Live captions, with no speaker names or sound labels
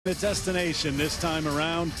The destination this time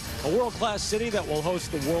around, a world-class city that will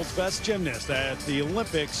host the world's best gymnasts at the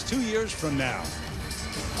Olympics 2 years from now.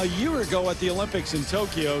 A year ago at the Olympics in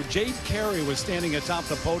Tokyo, Jade Carey was standing atop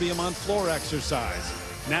the podium on floor exercise.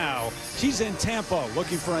 Now, she's in Tampa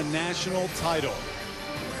looking for a national title.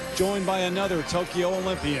 Joined by another Tokyo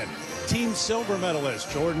Olympian, team silver medalist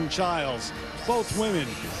Jordan Chiles, both women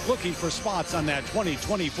looking for spots on that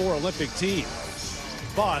 2024 Olympic team.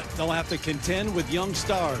 But they'll have to contend with young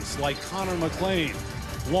stars like Connor McClain,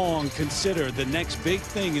 long considered the next big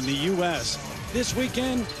thing in the U.S. This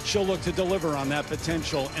weekend, she'll look to deliver on that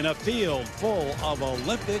potential in a field full of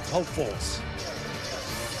Olympic hopefuls.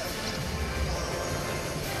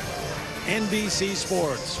 NBC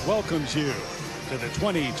Sports welcomes you to the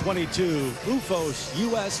 2022 OOFOS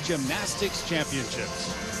U.S. Gymnastics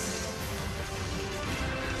Championships.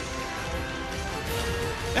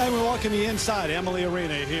 And we welcome you inside Amalie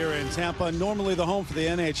Arena here in Tampa, normally the home for the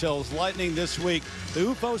NHL's Lightning. This week, the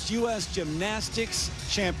OOFOS U.S. Gymnastics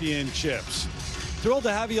Championships. Thrilled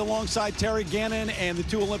to have you alongside Terry Gannon and the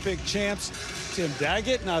two Olympic champs, Tim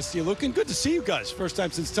Daggett, Nastia Liukin. Good to see you guys. First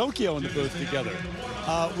time since Tokyo in the booth together.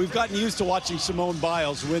 We've gotten used to watching Simone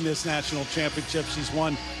Biles win this national championship. She's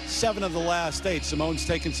won 7 of the last 8. Simone's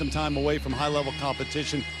taken some time away from high-level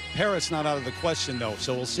competition. Paris not out of the question, though,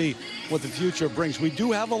 so we'll see what the future brings. We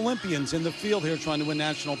do have Olympians in the field here trying to win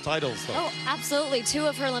national titles, though. Oh, absolutely. 2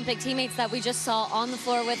 of her Olympic teammates that we just saw on the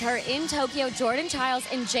floor with her in Tokyo, Jordan Chiles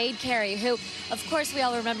and Jade Carey, who, of course, we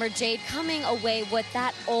all remember Jade coming away with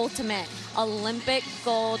that ultimate Olympic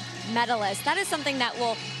gold medalist. That is something that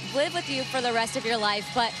will live with you for the rest of your life.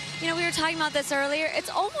 But, you know, we were talking about this earlier. It's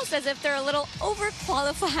almost as if they're a little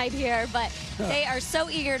overqualified here, but they are so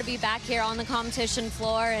eager to be back here on the competition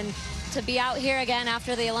floor and to be out here again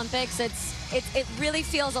after the Olympics. It really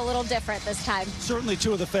feels a little different this time. Certainly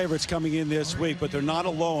 2 of the favorites coming in this week, but they're not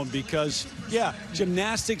alone because, yeah,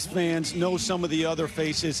 gymnastics fans know some of the other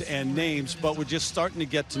faces and names, but we're just starting to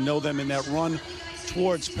get to know them in that run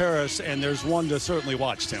towards Paris, and there's one to certainly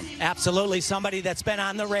watch, Tim. Absolutely. Somebody that's been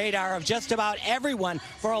on the radar of just about everyone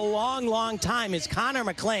for a long, long time is Connor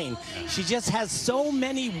McClain. She just has so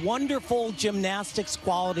many wonderful gymnastics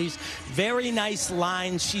qualities, very nice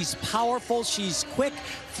lines. She's powerful, she's quick,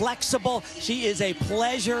 flexible. She is a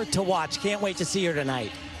pleasure to watch. Can't wait to see her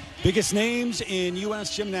tonight. Biggest names in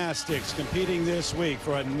U.S. gymnastics competing this week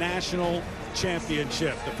for a national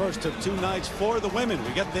championship. The first of 2 nights for the women.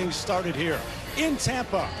 We get things started here in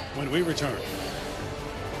Tampa when we return.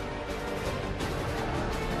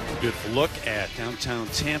 Beautiful look at downtown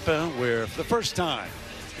Tampa, where for the first time,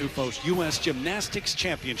 OOFOS U.S. Gymnastics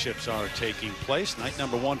Championships are taking place. Night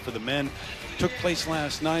number 1 for the men took place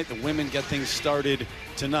last night. The women get things started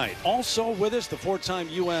tonight. Also with us, the 4-time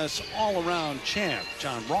U.S. all-around champ,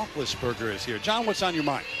 John Roethlisberger, is here. John, what's on your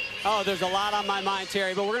mind? Oh, there's a lot on my mind,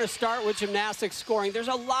 Terry, but we're going to start with gymnastics scoring. There's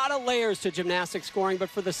a lot of layers to gymnastics scoring, but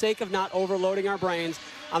for the sake of not overloading our brains,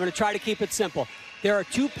 I'm going to try to keep it simple. There are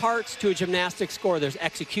 2 parts to a gymnastics score. There's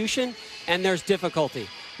execution and there's difficulty.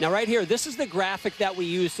 Now, right here, this is the graphic that we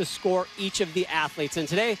use to score each of the athletes. And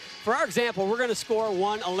today, for our example, we're going to score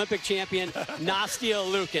one Olympic champion, Nastia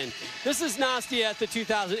Liukin. This is Nastia at the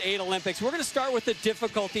 2008 Olympics. We're going to start with the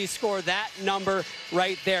difficulty score, that number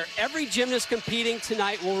right there. Every gymnast competing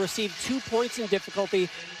tonight will receive 2 points in difficulty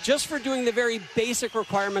just for doing the very basic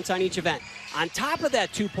requirements on each event. On top of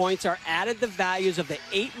that, 2 points are added the values of the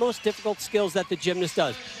 8 most difficult skills that the gymnast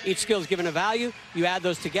does. Each skill is given a value. You add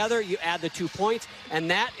those together, you add the 2 points, and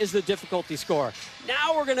that is the difficulty score.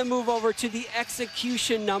 Now we're going to move over to the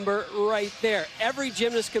execution number right there. Every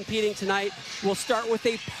gymnast competing tonight will start with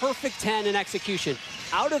a perfect 10 in execution.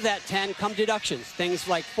 Out of that 10 come deductions, things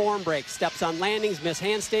like form breaks, steps on landings, missed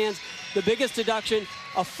handstands. The biggest deduction,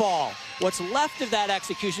 a fall. What's left of that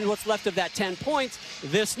execution, what's left of that 10 points,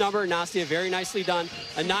 this number, Nastia, very nicely done,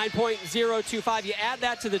 a 9.025. You add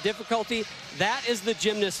that to the difficulty, that is the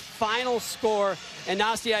gymnast's final score. And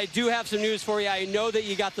Nastia, I do have some news for you. I know that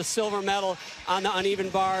you got the silver medal on the uneven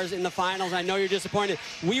bars in the finals. I know you're disappointed.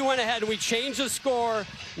 We went ahead and we changed the score.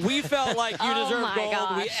 We felt like you deserved gold.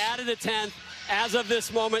 Gosh. We added a 10th. As of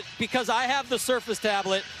this moment, because I have the Surface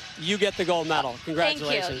tablet, you get the gold medal.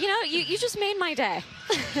 Congratulations. Thank you. You know, you just made my day.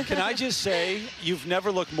 Can I just say, you've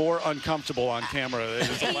never looked more uncomfortable on camera than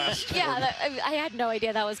the last Yeah, I had no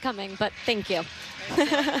idea that was coming, but thank you.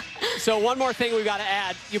 So one more thing we've got to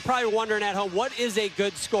add. You're probably wondering at home, what is a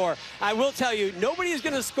good score? I will tell you, nobody is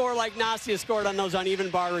going to score like Nastia scored on those uneven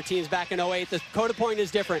bar routines back in 08. The Coda point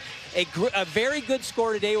is different. A very good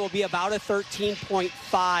score today will be about a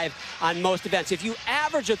 13.5 on most events. If you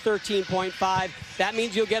average a 13.5, that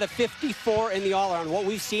means you'll get a 54 in the all-around. What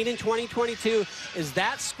we've seen in 2022 is that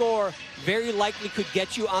that score very likely could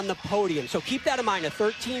get you on the podium. So keep that in mind, a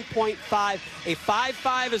 13.5. A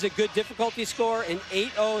 5.5 is a good difficulty score. An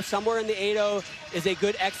 8.0, somewhere in the 8.0, is a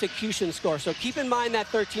good execution score. So keep in mind that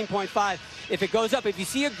 13.5. If it goes up, if you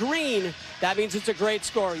see a green, that means it's a great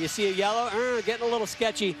score. You see a yellow, getting a little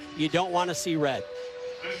sketchy, you don't want to see red.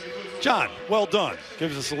 John, well done.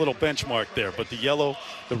 Gives us a little benchmark there, but the yellow,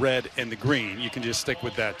 the red, and the green, you can just stick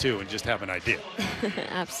with that too and just have an idea.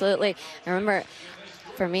 Absolutely. I remember,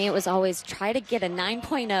 for me, it was always try to get a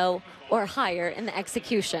 9.0 or higher in the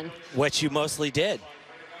execution. Which you mostly did.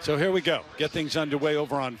 So here we go. Get things underway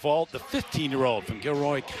over on vault. The 15-year-old from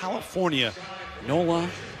Gilroy, California, Nola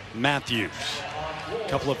Matthews. A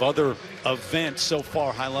couple of other events so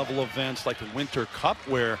far, high-level events like the Winter Cup,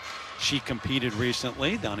 where she competed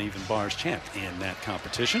recently. Uneven bars champ in that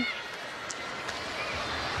competition.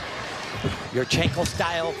 Yurchenko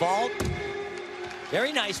style vault.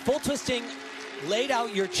 Very nice. Full twisting, laid out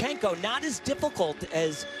Yurchenko. Not as difficult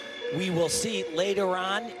as we will see later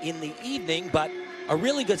on in the evening, but a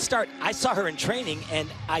really good start. I saw her in training, and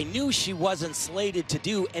I knew she wasn't slated to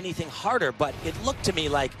do anything harder, but it looked to me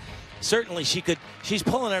like certainly she's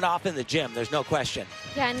pulling it off in the gym. There's no question.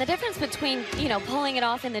 Yeah, and the difference between, pulling it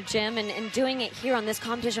off in the gym and doing it here on this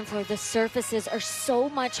competition for the surfaces are so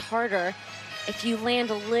much harder. If you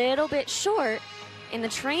land a little bit short in the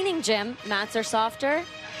training gym, mats are softer.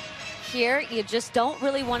 Here, you just don't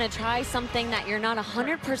really want to try something that you're not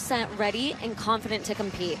 100% ready and confident to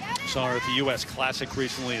compete. Saw her at the U.S. Classic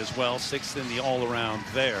recently as well, 6th in the all-around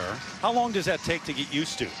there. How long does that take to get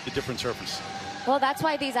used to the different surface? Well, that's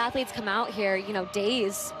why these athletes come out here,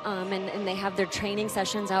 days, and they have their training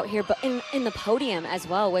sessions out here, but in the podium as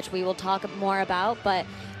well, which we will talk more about, but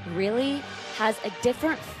really has a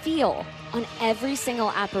different feel on every single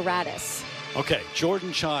apparatus. Okay,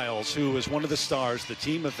 Jordan Chiles, who was one of the stars, the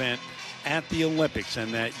team event at the Olympics,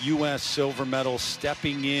 and that U.S. silver medal,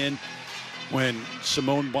 stepping in when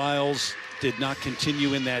Simone Biles did not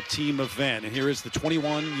continue in that team event. And here is the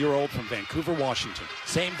 21-year-old from Vancouver, Washington.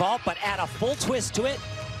 Same vault, but add a full twist to it.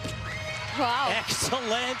 Wow.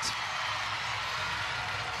 Excellent.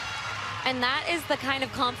 And that is the kind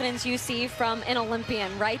of confidence you see from an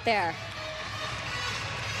Olympian right there.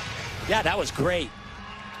 Yeah, that was great.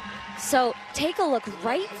 So take a look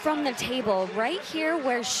right from the table, right here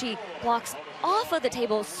where she blocks off of the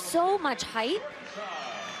table, so much height,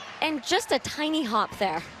 and just a tiny hop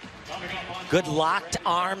there. Good locked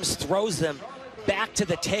arms, throws them back to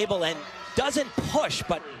the table and doesn't push,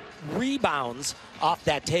 but rebounds off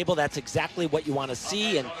that table. That's exactly what you want to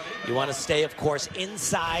see, and you want to stay, of course,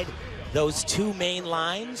 inside those two main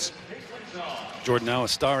lines. Jordan now a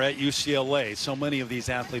star at UCLA. So many of these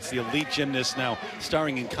athletes, the elite gymnasts now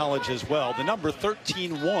starring in college as well. The number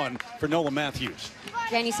 13-1 for Nola Matthews.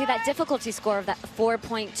 Yeah, and you see that difficulty score of that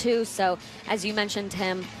 4.2. So as you mentioned,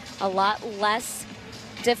 Tim, a lot less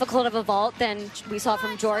difficult of a vault than we saw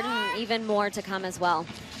from Jordan, and even more to come as well.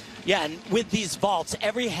 Yeah, and with these vaults,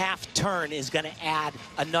 every half turn is going to add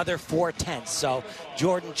another 4/10. So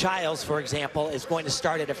Jordan Chiles, for example, is going to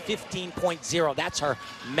start at a 15.0. That's her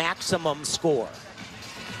maximum score.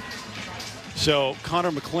 So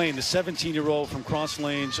Connor McLean, the 17-year-old from Cross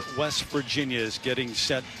Lanes, West Virginia, is getting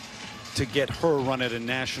set to get her run at a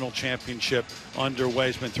national championship underway.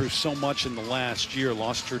 Has been through so much in the last year.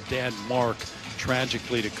 Lost her dad, Mark,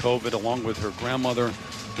 tragically to COVID, along with her grandmother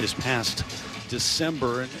this past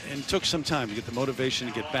December, and took some time to get the motivation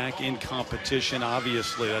to get back in competition.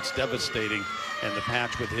 Obviously, that's devastating. And the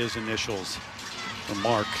patch with his initials from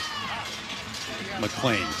Mark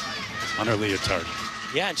McLean on her leotard.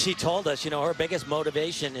 Yeah, and she told us, her biggest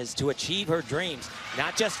motivation is to achieve her dreams,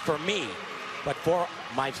 not just for me, but for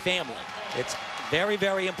my family. It's very,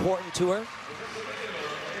 very important to her.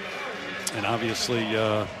 And obviously,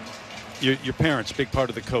 your parents, big part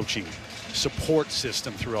of the coaching support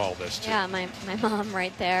system through all this too. Yeah, my mom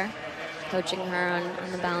right there coaching her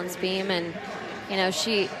on the balance beam, and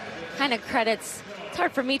she kind of credits, it's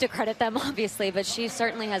hard for me to credit them obviously, but she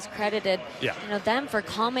certainly has credited them for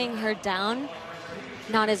calming her down,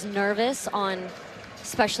 not as nervous on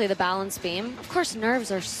especially the balance beam. Of course,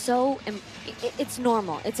 nerves are it's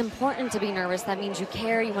normal. It's important to be nervous. That means you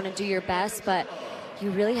care, you want to do your best, but you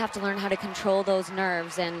really have to learn how to control those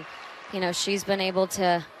nerves, and she's been able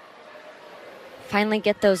to finally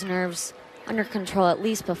get those nerves under control, at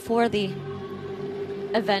least before the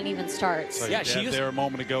event even starts. So yeah, she was there a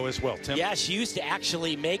moment ago as well, Tim. Yeah, she used to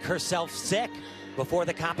actually make herself sick before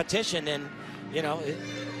the competition, and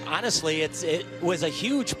honestly, it was a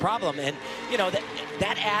huge problem, and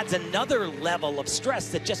that adds another level of stress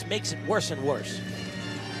that just makes it worse and worse.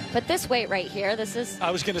 But this weight right here, this is...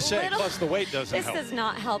 I was going to say, plus the weight doesn't This help. does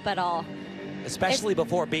not help at all. Especially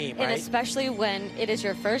before beam, right? And especially when it is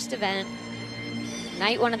your first event,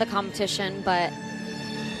 night one of the competition, but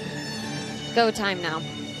go time now.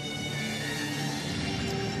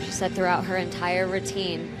 She said throughout her entire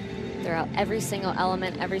routine, throughout every single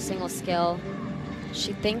element, every single skill,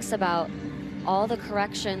 she thinks about all the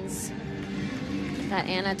corrections that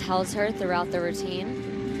Anna tells her throughout the routine.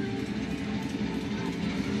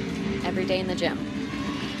 Every day in the gym.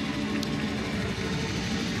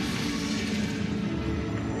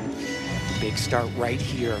 Big start right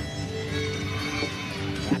here.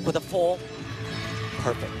 Back with a full.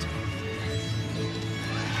 Perfect.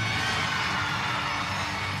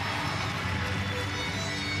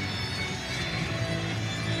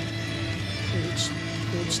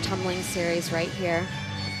 Huge tumbling series right here.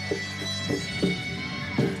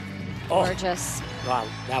 Oh. Gorgeous. Wow,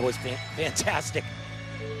 that was fantastic.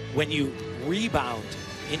 When you rebound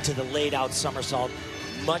into the laid out somersault,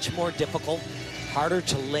 much more difficult, harder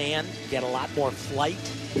to land, get a lot more flight.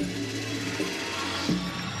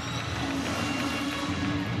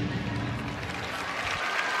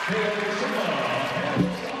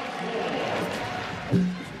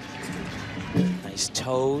 Nice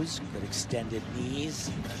toes, good extended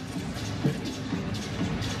knees.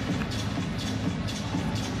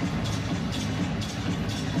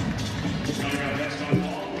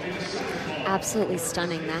 Absolutely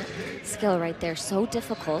stunning, that skill right there. So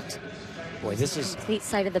difficult. Boy, this is complete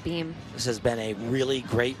side of the beam. This has been a really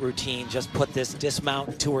great routine. Just put this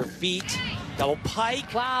dismount to her feet. Double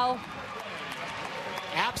pike. Wow.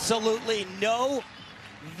 Absolutely no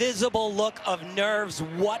visible look of nerves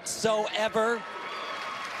whatsoever.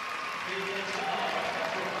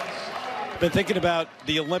 Been thinking about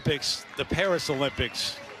the Olympics, the Paris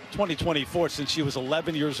Olympics 2024 since she was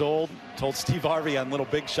 11 years old. Told Steve Harvey on Little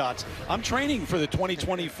Big Shots, I'm training for the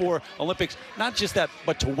 2024 Olympics, not just that,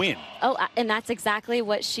 but to win. Oh, and that's exactly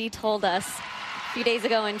what she told us a few days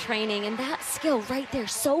ago in training. And that skill right there,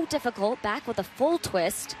 so difficult. Back with a full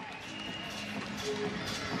twist.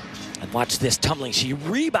 And watch this tumbling. She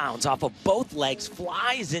rebounds off of both legs,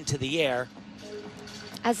 flies into the air.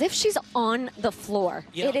 As if she's on the floor.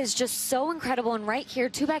 You know, it is just so incredible. And right here,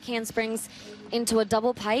 2 back handsprings into a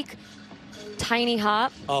double pike. Tiny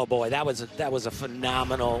hop. Oh boy, that was a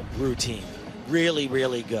phenomenal routine. Really,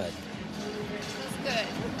 really good. Good.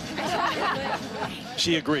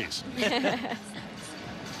 She agrees.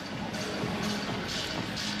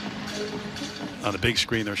 On the big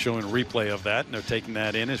screen, they're showing a replay of that, and they're taking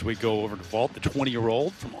that in as we go over to vault. The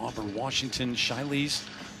 20-year-old from Auburn, Washington, Shilese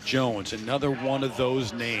Jones, another one of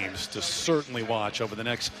those names to certainly watch over the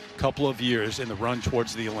next couple of years in the run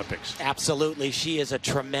towards the Olympics. Absolutely. She is a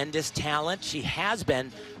tremendous talent. She has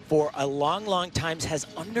been for a long, long time, has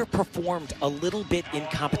underperformed a little bit in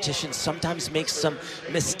competition, sometimes makes some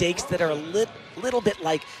mistakes that are a little bit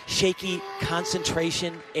like shaky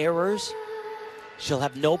concentration errors. She'll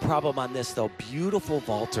have no problem on this, though. Beautiful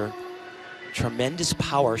vaulter. Tremendous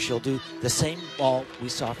power. She'll do the same vault we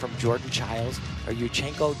saw from Jordan Chiles, or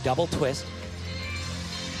Yurchenko double twist.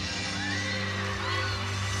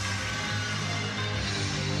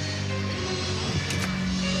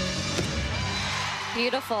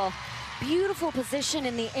 Beautiful. Beautiful position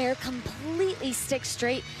in the air, completely sticks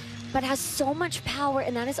straight, but has so much power,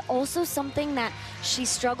 and that is also something that she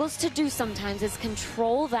struggles to do sometimes, is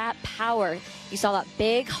control that power. You saw that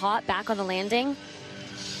big hop back on the landing,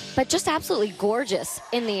 but just absolutely gorgeous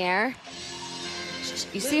in the air.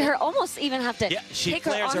 You see her almost even have to take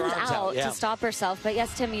her arms out to stop herself. But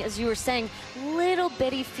yes, Timmy, as you were saying, little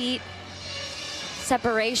bitty feet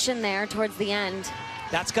separation there towards the end.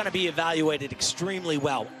 That's going to be evaluated extremely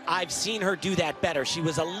well. I've seen her do that better. She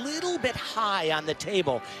was a little bit high on the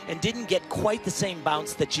table and didn't get quite the same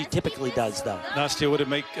bounce that she typically does, though. Nastia, what did it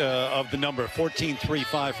make of the number?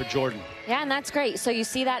 14.35 for Jordan. Yeah, and that's great. So you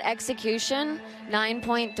see that execution,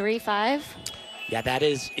 9.35. Yeah, that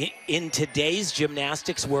is, in today's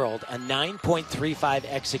gymnastics world, a 9.35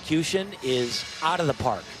 execution is out of the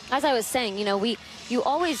park. As I was saying, you know, you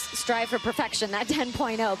always strive for perfection, that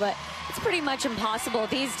 10.0, but it's pretty much impossible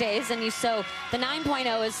these days. And so the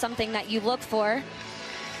 9.0 is something that you look for.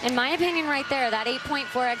 In my opinion, right there, that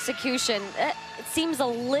 8.4 execution, it seems a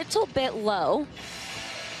little bit low.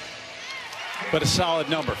 But a solid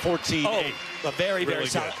number, 14.8. Oh, a very, very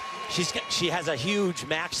solid. She has a huge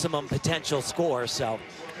maximum potential score, so.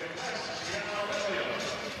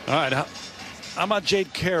 All right, how about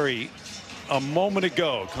Jade Carey? A moment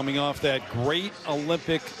ago, coming off that great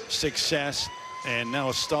Olympic success and now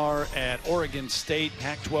a star at Oregon State,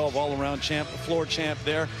 Pac-12 all-around champ, floor champ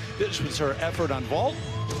there. This was her effort on vault.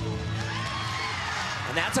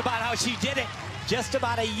 And that's about how she did it just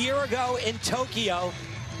about a year ago in Tokyo.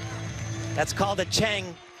 That's called a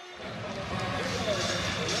Cheng.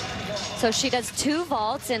 So she does 2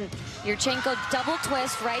 vaults, and Yurchenko double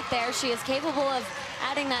twist right there. She is capable of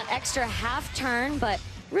adding that extra half turn, but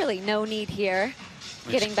really no need here.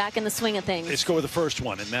 Getting back in the swing of things. Let's go with the first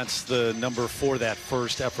one, and that's the number for that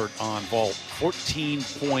first effort on vault,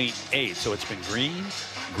 14.8. So it's been green,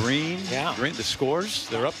 green. The scores,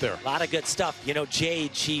 they're up there. A lot of good stuff. You know,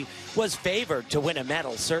 Jade, she was favored to win a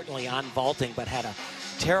medal, certainly on vaulting, but had a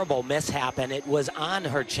terrible mishap, and it was on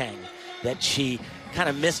her Cheng that she kind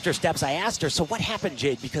of missed her steps. I asked her, so what happened,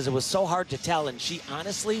 Jade? Because it was so hard to tell, and she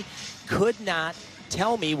honestly could not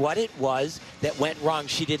tell me what it was that went wrong.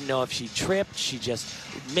 She didn't know if she tripped. She just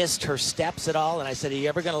missed her steps at all. And I said, are you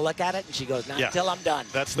ever going to look at it? And she goes, not until I'm done.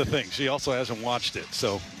 That's the thing. She also hasn't watched it.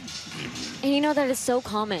 So, and you know, that is so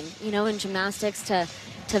common, you know, in gymnastics to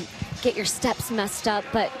get your steps messed up,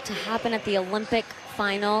 but to happen at the Olympic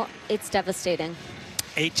final, it's devastating.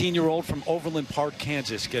 18-year-old from Overland Park,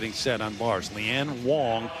 Kansas, getting set on bars. Leanne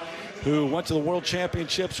Wong, who went to the World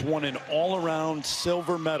Championships, won an all-around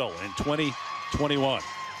silver medal in 2021.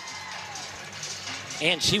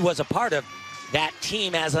 And she was a part of that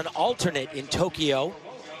team as an alternate in Tokyo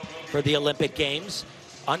for the Olympic Games.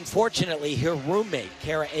 Unfortunately, her roommate,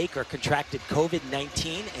 Kara Aker, contracted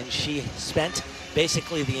COVID-19, and she spent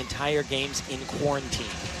basically the entire games in quarantine.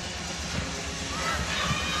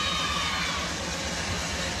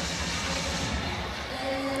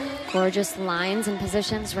 Gorgeous lines and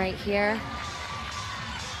positions right here.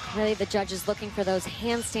 Really, the judge is looking for those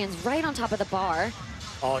handstands right on top of the bar.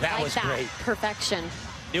 Oh, that like was that. great. Perfection.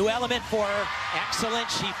 New element for her. Excellent.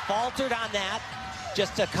 She faltered on that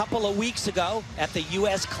just a couple of weeks ago at the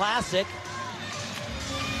U.S. Classic.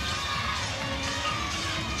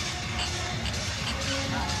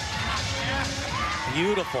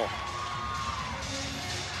 Beautiful.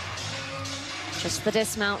 Just the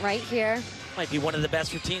dismount right here. Might be one of the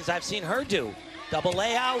best routines I've seen her do. Double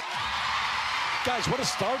layout. Guys, what a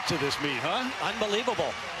start to this meet, huh?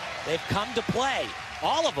 Unbelievable. They've come to play.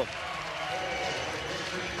 All of them.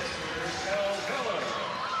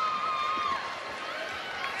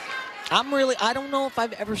 I don't know if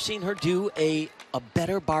I've ever seen her do a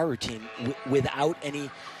better bar routine without any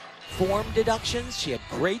form deductions. She had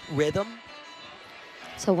great rhythm.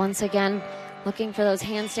 So once again, looking for those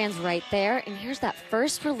handstands right there. And here's that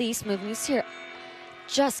first release move. And you see her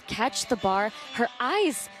just catch the bar. Her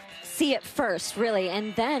eyes see it first, really,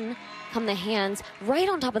 and then come the hands right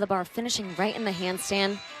on top of the bar, finishing right in the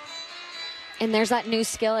handstand. And there's that new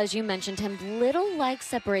skill, as you mentioned, Tim, little leg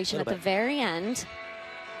separation at the very end.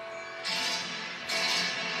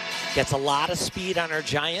 Gets a lot of speed on her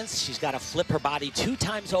giants. She's got to flip her body 2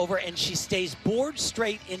 times over, and she stays board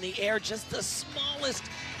straight in the air, just the smallest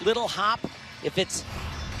little hop. If it's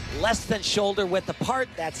less than shoulder width apart,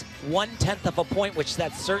 that's 1/10 of a point, which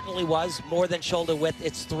that certainly was. More than shoulder width,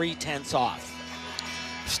 it's 3/10 off.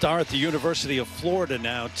 Star at the University of Florida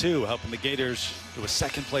now, too, helping the Gators to a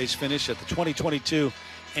second-place finish at the 2022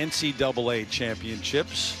 NCAA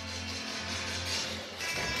Championships.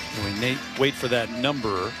 And we wait for that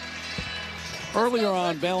number. Earlier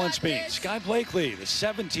on balance beam, Sky Blakely, the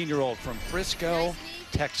 17-year-old from Frisco,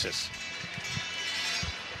 Texas.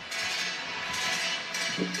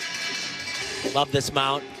 Love this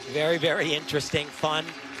mount. Very, very interesting, fun.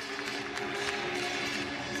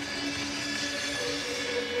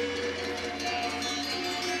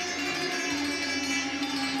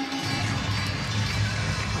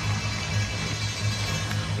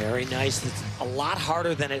 Very nice. It's a lot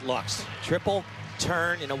harder than it looks. Triple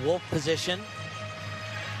turn in a wolf position.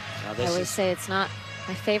 Now I always say it's not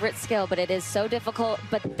my favorite skill, but it is so difficult.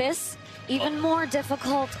 But this, even more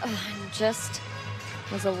difficult. Just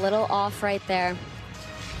was a little off right there.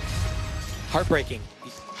 Heartbreaking.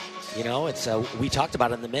 You know, it's we talked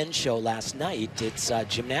about it on the men's show last night. It's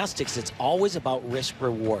gymnastics. It's always about risk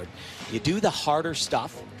reward. You do the harder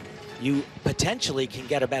stuff, you potentially can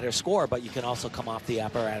get a better score, but you can also come off the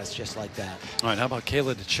apparatus just like that. All right, how about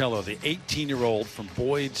Kayla DiCello, the 18-year-old from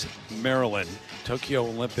Boyd's, Maryland, Tokyo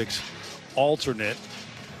Olympics alternate.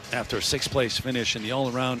 After a 6th-place finish in the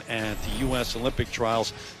all-around at the U.S. Olympic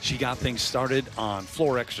trials, she got things started on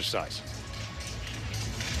floor exercise.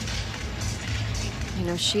 You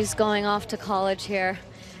know, she's going off to college here,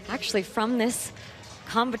 actually from this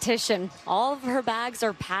competition. All of her bags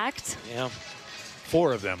are packed. Yeah.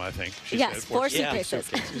 4 of them, I think. She yes, said. 4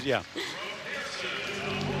 suitcases. Yeah.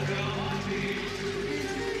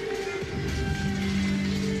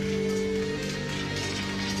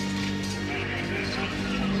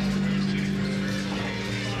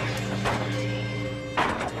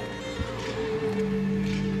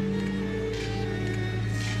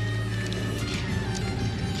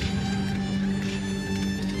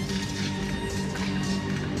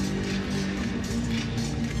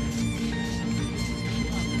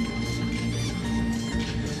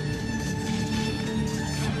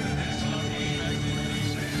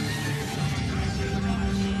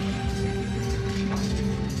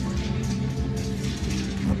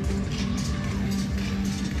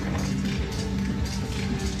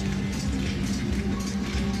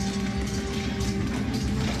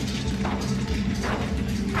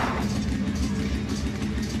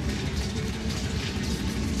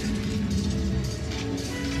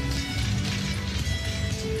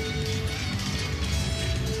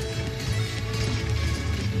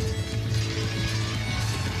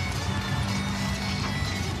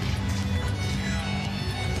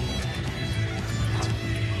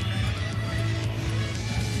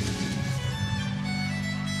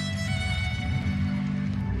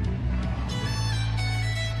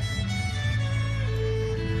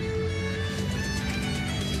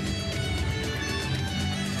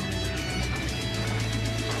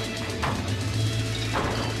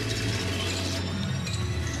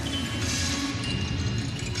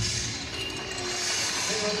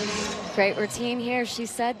 Great routine here. She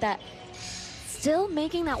said that still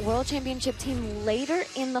making that world championship team later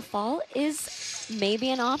in the fall is maybe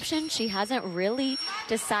an option. She hasn't really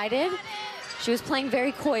decided. She was playing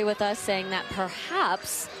very coy with us, saying that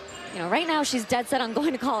perhaps, you know, right now she's dead set on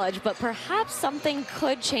going to college, but perhaps something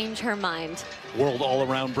could change her mind. World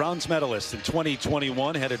all-around bronze medalist in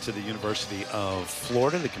 2021, headed to the University of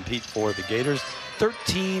Florida to compete for the Gators.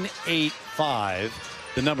 13.85,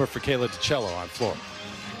 the number for Kayla DiCello on floor.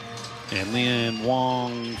 And Leanne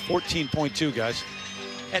Wong, 14.2, guys.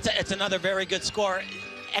 It's another very good score.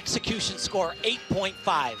 Execution score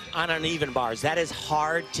 8.5 on uneven bars. That is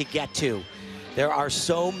hard to get to. There are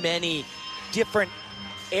so many different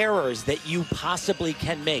errors that you possibly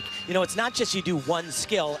can make. You know, it's not just you do one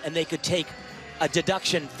skill and they could take a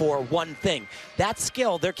deduction for one thing. That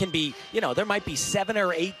skill, there can be, you know, there might be 7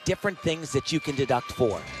 or 8 different things that you can deduct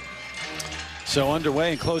for. So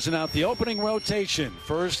underway and closing out the opening rotation.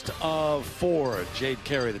 First of 4, Jade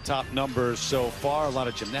Carey, the top numbers so far. A lot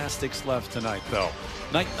of gymnastics left tonight, though.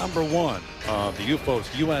 Night number 1 of the UFO's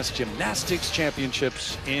U.S. Gymnastics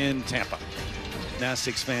Championships in Tampa.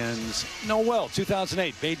 Gymnastics fans know well,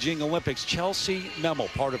 2008 Beijing Olympics, Chelsea Memel,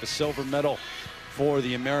 part of a silver medal for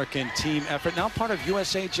the American team effort. Now part of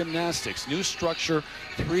USA Gymnastics. New structure,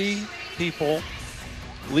 3 people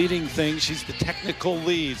leading things. She's the technical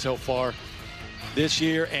lead so far this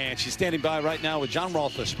year, and she's standing by right now with John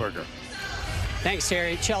Roethlisberger. Thanks,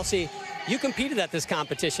 Terry. Chelsea, you competed at this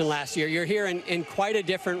competition last year. You're here in quite a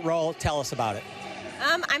different role. Tell us about it.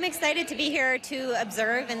 I'm excited to be here to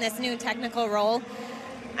observe in this new technical role.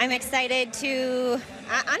 I'm excited to,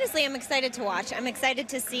 honestly, I'm excited to watch. I'm excited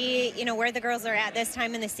to see, you know, where the girls are at this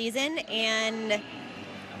time in the season, and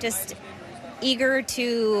just eager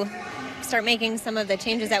to start making some of the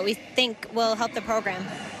changes that we think will help the program.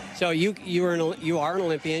 So you are an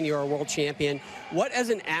Olympian, you're a world champion. What as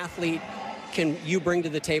an athlete can you bring to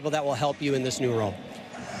the table that will help you in this new role?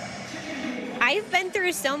 I've been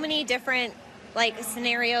through so many different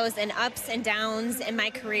scenarios and ups and downs in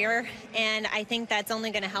my career, and I think that's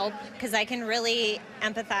only going to help because I can really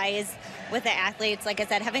empathize with the athletes, like I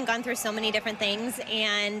said, having gone through so many different things,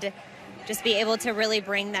 and just be able to really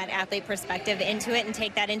bring that athlete perspective into it and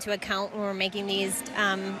take that into account when we're making these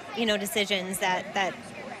decisions that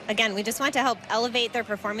again, we just want to help elevate their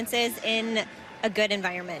performances in a good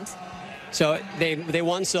environment. So they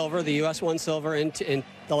won silver, the U.S. won silver in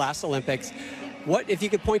the last Olympics. What, if you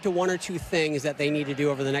could point to 1 or 2 things that they need to do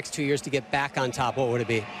over the next 2 years to get back on top, what would it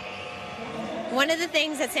be? One of the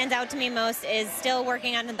things that stands out to me most is still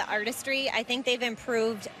working on the artistry. I think they've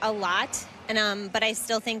improved a lot, but I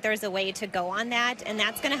still think there's a way to go on that, and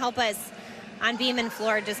that's going to help us on beam and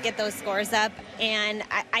floor just get those scores up. And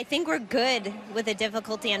I think we're good with the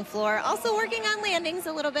difficulty on floor. Also working on landings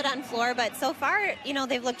a little bit on floor, but so far, you know,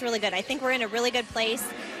 they've looked really good. I think we're in a really good place,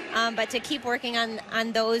 but to keep working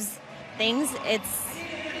on those things,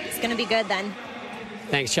 it's going to be good then.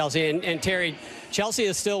 Thanks, Chelsea. And Terry, Chelsea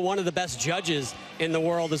is still one of the best judges in the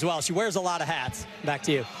world as well. She wears a lot of hats. Back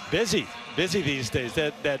to you. Busy these days.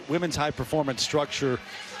 That women's high performance structure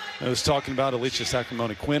I was talking about, Alicia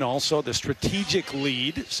Sacramone Quinn, also the strategic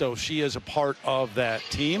lead. So she is a part of that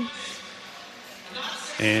team.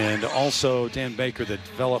 And also Dan Baker, the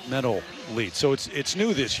developmental lead. So it's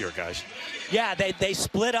new this year, guys. Yeah, they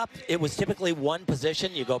split up. It was typically one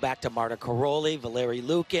position. You go back to Marta Karolyi, Valerie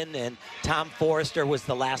Lukin, and Tom Forrester was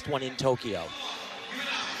the last one in Tokyo.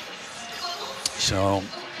 So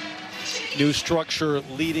new structure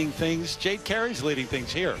leading things. Jade Carey's leading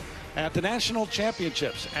things here at the National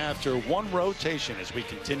Championships after 1 rotation as we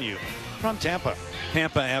continue from Tampa.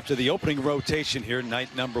 Tampa after the opening rotation here,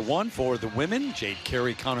 night number 1 for the women. Jade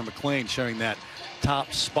Carey, Connor McClain sharing that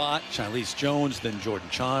top spot. Chilese Jones, then Jordan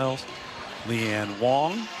Childs, Leanne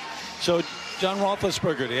Wong. So, John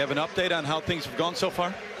Roethlisberger, do you have an update on how things have gone so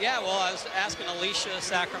far? Yeah, well, I was asking Alicia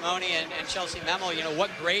Sacramone and Chelsea Memel, you know, what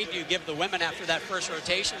grade do you give the women after that first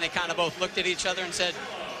rotation? They kind of both looked at each other and said,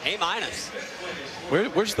 A-.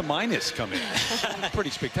 Where's the minus come in?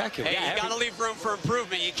 Pretty spectacular. Hey, you got to leave room for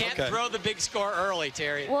improvement. You can't throw the big score early,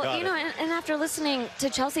 Terry. Well, you know, and after listening to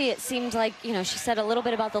Chelsea, it seemed like, you know, she said a little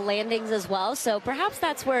bit about the landings as well. So perhaps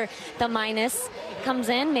that's where the minus comes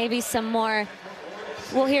in. Maybe some more.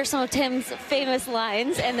 We'll hear some of Tim's famous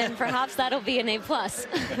lines, and then perhaps that'll be an A+.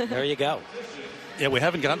 There you go. Yeah, we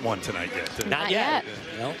haven't gotten one tonight yet. Not yet.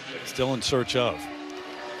 No, still in search of.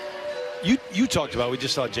 You talked about, we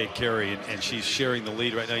just saw Jade Carey, and she's sharing the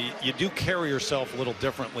lead right now. You do carry yourself a little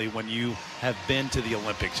differently when you have been to the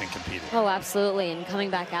Olympics and competed. Oh, absolutely. And coming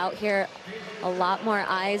back out here, a lot more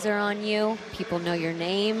eyes are on you. People know your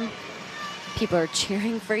name. People are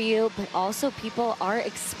cheering for you, but also people are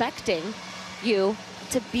expecting you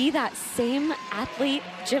to be that same athlete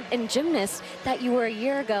and gymnast that you were a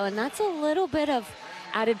year ago. And that's a little bit of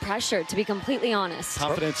added pressure, to be completely honest.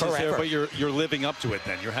 Confidence is there, but you're living up to it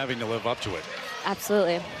then. You're having to live up to it.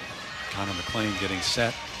 Absolutely. Connor McClain getting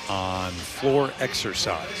set on floor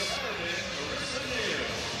exercise.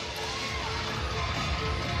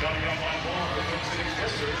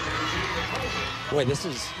 Boy, this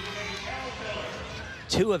is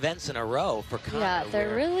 2 events in a row for Connor. Yeah,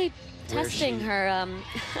 they're really testing her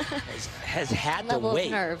has had to level wait.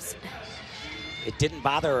 of nerves. It didn't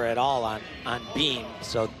bother her at all on beam,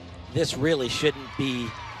 so this really shouldn't be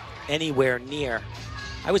anywhere near.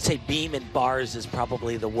 I would say beam and bars is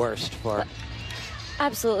probably the worst for.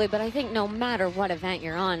 Absolutely, but I think no matter what event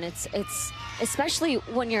you're on, it's especially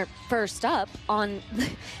when you're first up on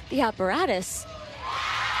the apparatus.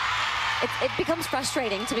 It becomes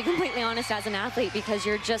frustrating, to be completely honest, as an athlete, because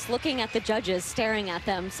you're just looking at the judges, staring at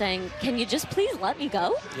them, saying, can you just please let me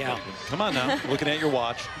go? Yeah. Come on now, looking at your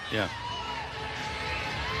watch. Yeah.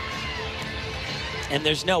 And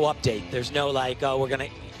there's no update. There's no like, oh, you're gonna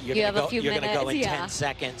go in yeah. 10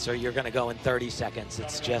 seconds or you're gonna go in 30 seconds.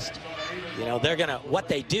 It's just, what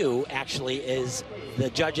they do actually is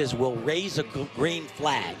the judges will raise a green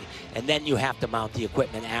flag and then you have to mount the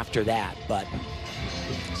equipment after that. But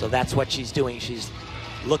so that's what she's doing. She's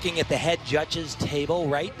looking at the head judges table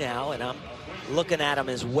right now, and I'm looking at them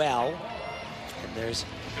as well. And there's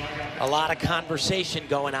a lot of conversation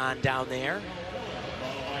going on down there.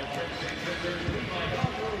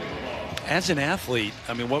 As an athlete,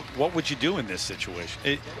 I mean, what would you do in this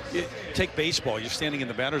situation? Take baseball. You're standing in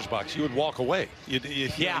the batter's box. You would walk away.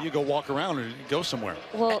 You go walk around or go somewhere.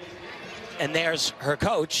 Well, and there's her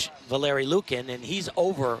coach, Valeri Lukin, and he's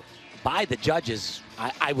over by the judges,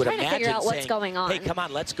 I would imagine, trying to figure out what's saying, going on. hey, come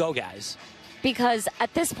on, let's go, guys. Because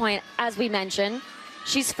at this point, as we mentioned,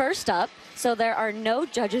 she's first up, so there are no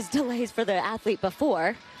judges' delays for the athlete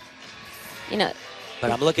before. But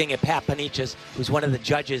I'm looking at Pat Panichas, who's one of the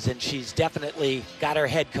judges, and she's definitely got her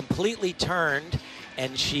head completely turned,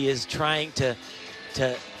 and she is trying to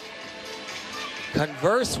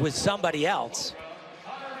converse with somebody else.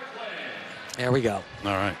 There we go.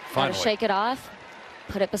 All right, finally. Gotta shake it off,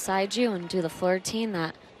 put it beside you, and do the floor routine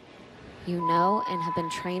that you know and have been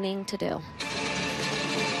training to do.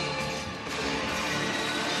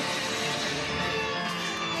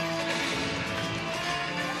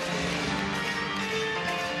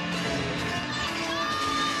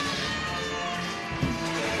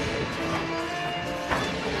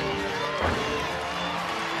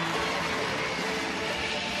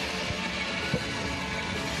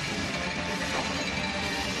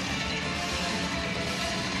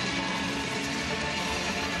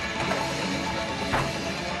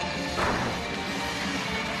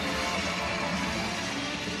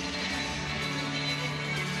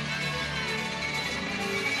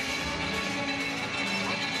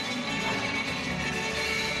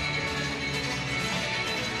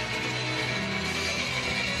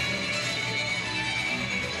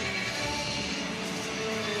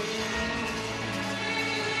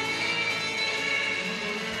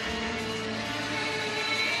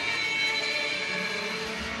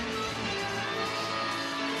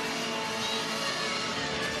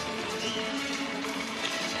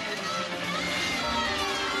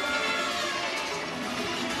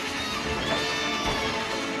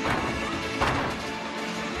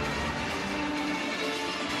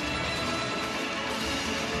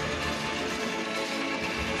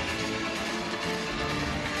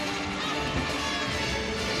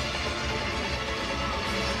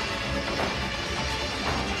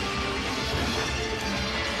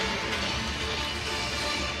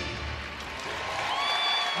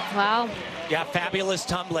 Wow. Yeah, fabulous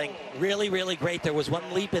tumbling. Really, really great. There was one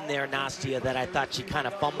leap in there, Nastia, that I thought she kind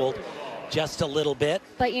of fumbled just a little bit.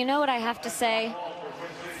 But you know what I have to say?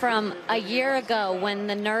 From a year ago when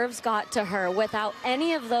the nerves got to her, without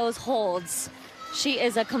any of those holds, she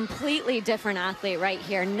is a completely different athlete right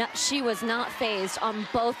here. No, she was not fazed on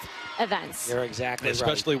both events. You're exactly right.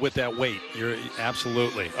 Especially with that weight. You're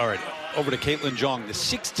absolutely. All right, over to Caitlin Jong, the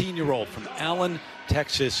 16-year-old from Allen,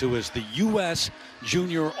 Texas, who is the U.S.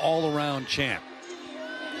 Junior all-around champ.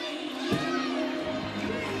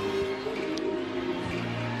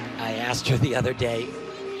 I asked her the other day.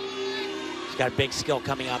 She's got a big skill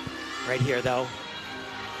coming up right here, though.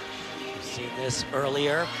 We've seen this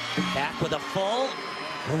earlier. Back with a full.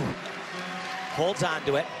 Ooh. Holds on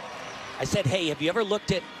to it. I said, hey, have you ever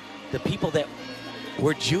looked at the people that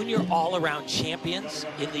were junior all-around champions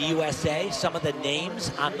in the USA. Some of the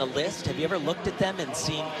names on the list, have you ever looked at them and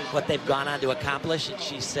seen what they've gone on to accomplish? And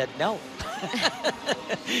she said, no.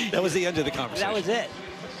 That was the end of the conversation. That was it.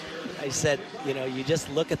 I said, you know, you just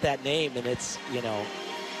look at that name and it's, you know,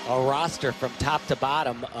 a roster from top to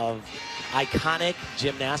bottom of iconic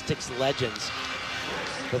gymnastics legends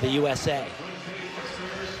for the USA.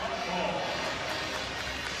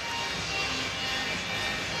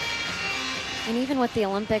 And even with the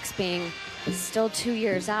Olympics being still 2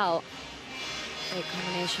 years out, great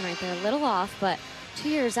combination right there, a little off, but 2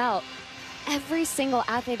 years out, every single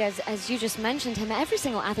athlete, as you just mentioned him, every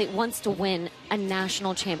single athlete wants to win a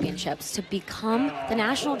national championships, to become the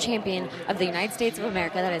national champion of the United States of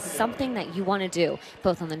America. That is something that you want to do,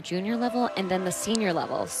 both on the junior level and then the senior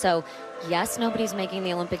level. So yes, nobody's making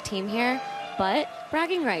the Olympic team here, but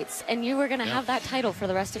bragging rights, and you were going to have that title for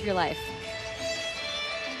the rest of your life.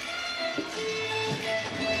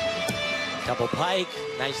 Double pike,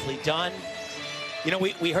 nicely done. You know,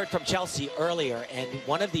 we heard from Chelsea earlier, and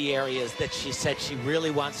one of the areas that she said she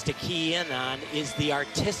really wants to key in on is the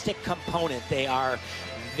artistic component. They are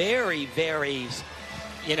very, very,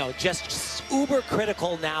 you know, just uber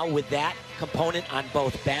critical now with that component on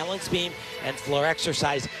both balance beam and floor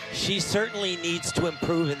exercise. She certainly needs to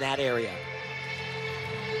improve in that area.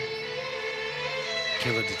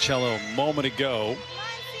 Kayla DiCello a moment ago.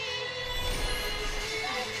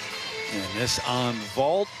 And this on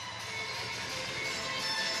vault.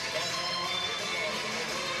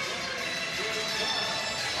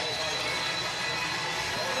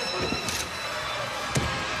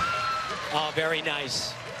 Oh, very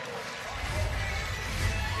nice.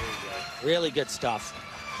 Really good stuff.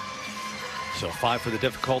 So 5 for the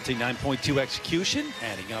difficulty, 9.2 execution,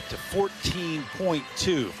 adding up to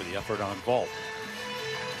 14.2 for the effort on vault.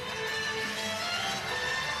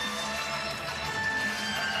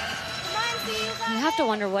 You have to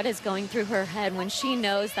wonder what is going through her head when she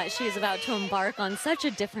knows that she is about to embark on such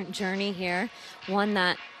a different journey here. One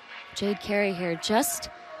that Jade Carey here just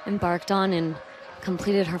embarked on and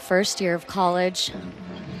completed her first year of college.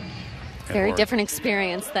 Very different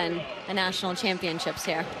experience than the national championships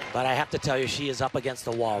here. But I have to tell you, she is up against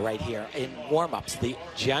the wall right here. In warm-ups, the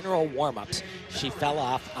general warm-ups, she fell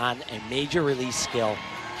off on a major release skill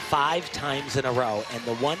 5 times in a row. And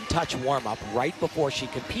the one-touch warm-up right before she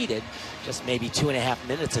competed, just maybe 2.5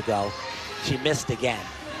 minutes ago, she missed again.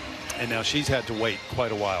 And now she's had to wait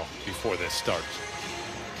quite a while before this starts.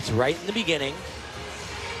 It's right in the beginning.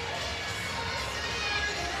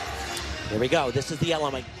 Here we go. This is the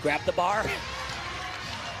element. Grab the bar.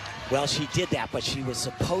 Well, she did that, but she was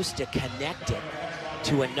supposed to connect it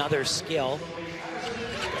to another skill.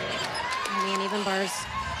 I mean, even bars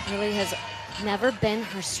really has never been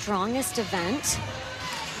her strongest event.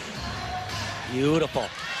 Beautiful.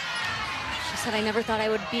 She said, I never thought I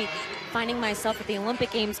would be finding myself at the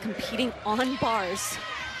Olympic Games competing on bars.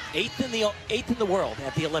 Eighth in the world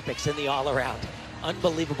at the Olympics in the all-around.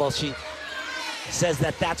 Unbelievable. She says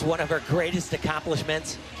that that's one of her greatest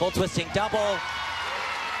accomplishments. Full twisting double,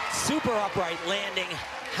 super upright landing,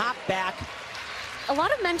 hop back. A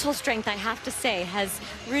lot of mental strength, I have to say, has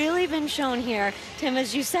really been shown here. Tim,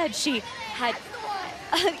 as you said, she had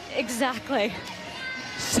exactly.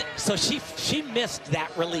 So she missed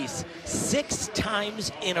that release 6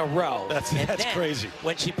 times in a row. That's crazy.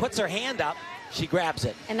 When she puts her hand up, she grabs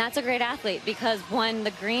it. And that's a great athlete, because when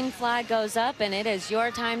the green flag goes up and it is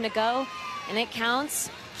your time to go and it counts,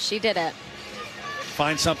 she did it.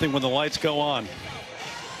 Find something when the lights go on.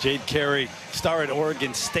 Jade Carey, star at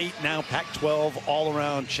Oregon State, now Pac-12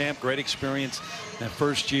 all-around champ. Great experience that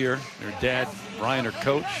first year. Her dad, Ryan, her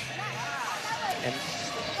coach. And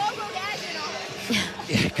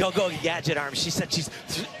go gadget arms. She said she's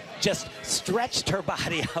just stretched her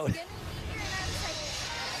body out.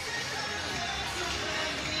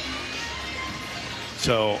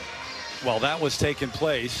 So while that was taking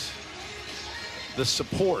place, the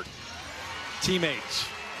support, teammates.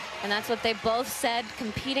 And that's what they both said.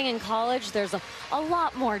 Competing in college, there's a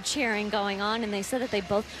lot more cheering going on, and they said that they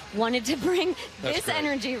both wanted to bring this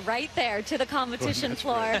energy right there to the competition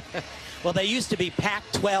floor. Well, they used to be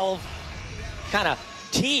Pac-12 kind of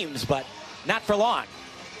teams, but not for long.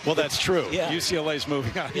 Well, that's true. Yeah. UCLA's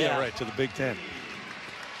moving on, right, to the Big Ten.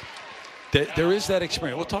 There is that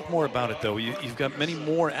experience. We'll talk more about it, though. You've got many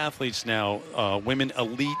more athletes now, women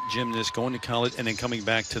elite gymnasts going to college and then coming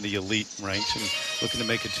back to the elite ranks and looking to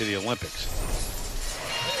make it to the Olympics.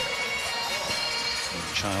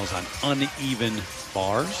 Childs on uneven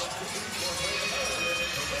bars.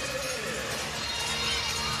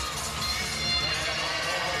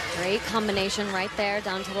 Great combination right there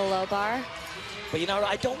down to the low bar. But, you know,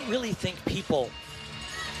 I don't really think people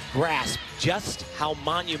grasp just how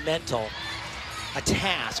monumental a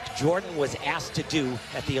task Jordan was asked to do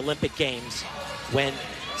at the Olympic Games when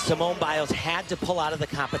Simone Biles had to pull out of the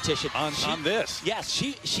competition. On this. Yes,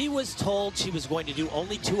 she was told she was going to do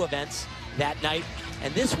only 2 events that night,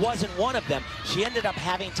 and this wasn't one of them. She ended up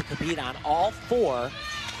having to compete on all 4.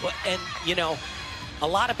 And, you know, a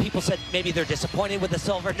lot of people said maybe they're disappointed with the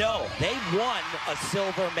silver. No, they won a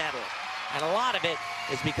silver medal. And a lot of it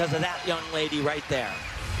is because of that young lady right there.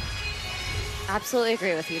 Absolutely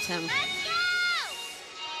agree with you, Tim.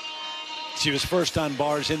 She was first on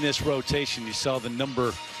bars in this rotation. You saw the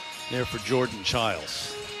number there for Jordan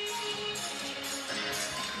Chiles.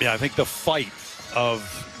 Yeah, I think the fight of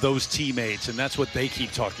those teammates, and that's what they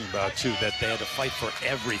keep talking about too, that they had to fight for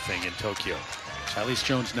everything in Tokyo. Charlize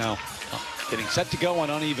Jones now getting set to go on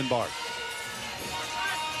uneven bars.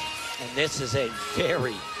 And this is a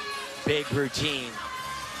very big routine.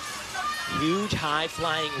 Huge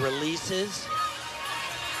high-flying releases.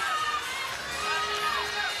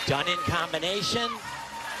 Done in combination.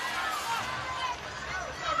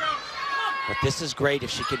 But this is great if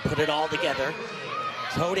she can put it all together.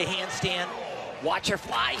 Toe to handstand. Watch her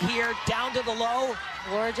fly here, down to the low.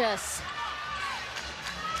 Gorgeous.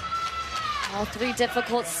 All 3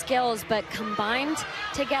 difficult skills, but combined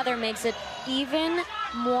together makes it even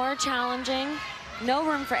more challenging. No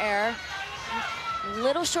room for error.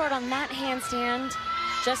 Little short on that handstand.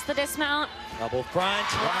 Just the dismount. Double front.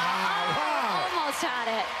 Wow. Almost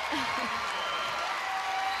had it.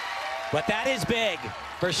 But that is big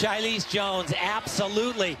for Charlize Jones,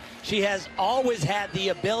 absolutely. She has always had the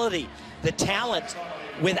ability, the talent,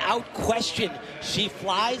 without question. She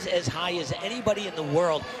flies as high as anybody in the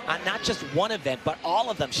world on not just one event, but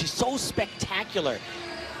all of them. She's so spectacular.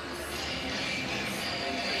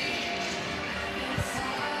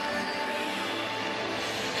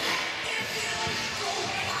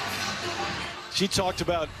 She talked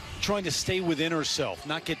about trying to stay within herself,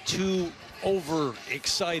 not get too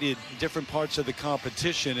overexcited in different parts of the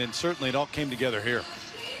competition, and certainly it all came together here.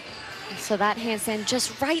 So that handstand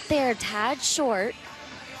just right there, tad short.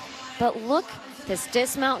 But look, this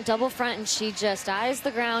dismount double front, and she just eyes the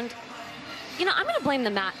ground. You know, I'm going to blame the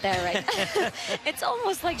mat there, right? It's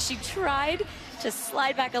almost like she tried to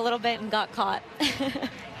slide back a little bit and got caught.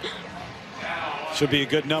 Should be a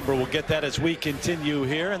good number. We'll get that as we continue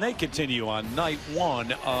here, and they continue on night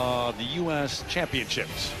 1 of the U.S.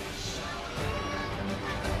 Championships.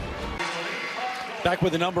 Back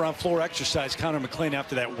with the number on floor exercise, Connor McClain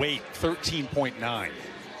after that weight, 13.9.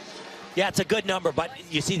 Yeah, it's a good number, but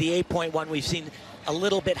you see the 8.1 we've seen a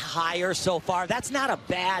little bit higher so far. That's not a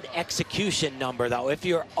bad execution number, though. If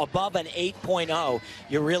you're above an 8.0,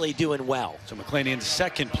 you're really doing well. So McClain in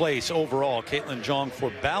second place overall. Caitlin Jong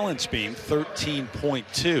for balance beam,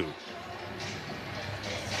 13.2.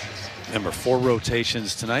 Remember, 4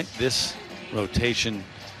 rotations tonight. This rotation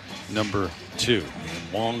number 2.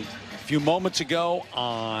 And Wong a few moments ago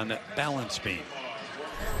on balance beam.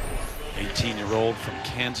 18-year-old from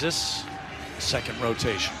Kansas, second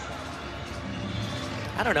rotation.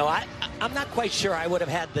 I don't know. I'm not quite sure I would have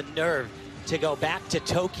had the nerve to go back to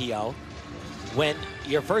Tokyo when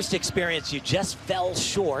your first experience, you just fell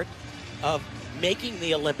short of making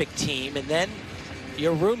the Olympic team, and then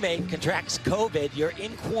your roommate contracts COVID. You're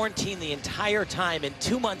in quarantine the entire time, and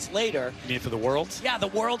 2 months later. You mean for the Worlds? Yeah, the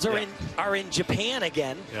Worlds are in Japan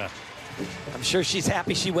again. Yeah. I'm sure she's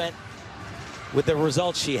happy she went with the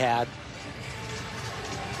results she had.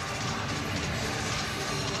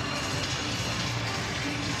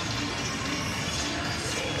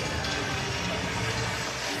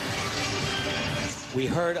 We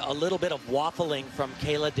heard a little bit of waffling from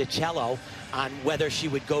Kayla DiCello on whether she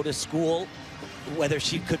would go to school, whether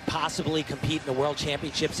she could possibly compete in the World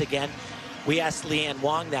Championships again. We asked Leanne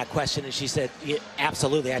Wong that question, and she said, yeah,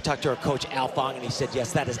 absolutely. I talked to her coach, Al Fong, and he said,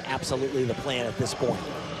 yes, that is absolutely the plan at this point.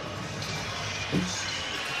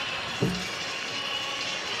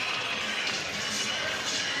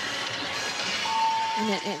 And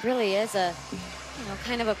it really is a,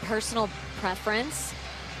 kind of a personal preference.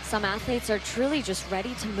 Some athletes are truly just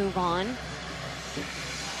ready to move on.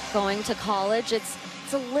 Going to college, it's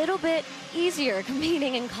a little bit easier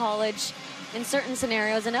competing in college in certain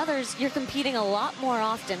scenarios. In others, you're competing a lot more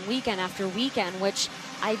often, weekend after weekend, which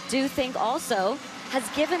I do think also has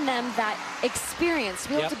given them that experience to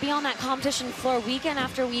be able to be on that competition floor weekend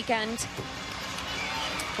after weekend.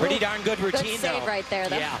 Pretty darn good routine, good save though. Right there,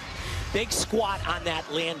 though. Yeah. big squat on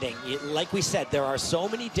that landing. Like we said, there are so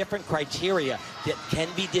many different criteria that can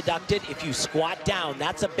be deducted. If you squat down,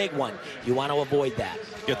 that's a big one. You want to avoid that.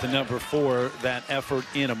 Get the number 4, that effort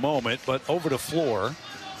in a moment, but over to floor.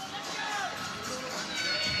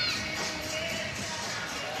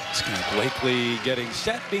 Sky Blakely getting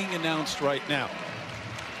set, being announced right now.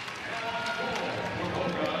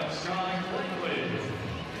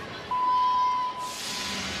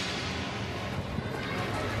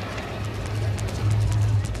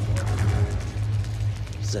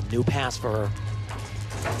 It's a new pass for her.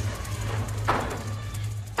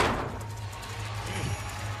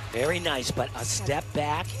 Very nice, but a step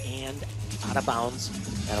back and out of bounds.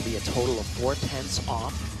 That'll be a total of 4/10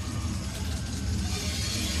 off.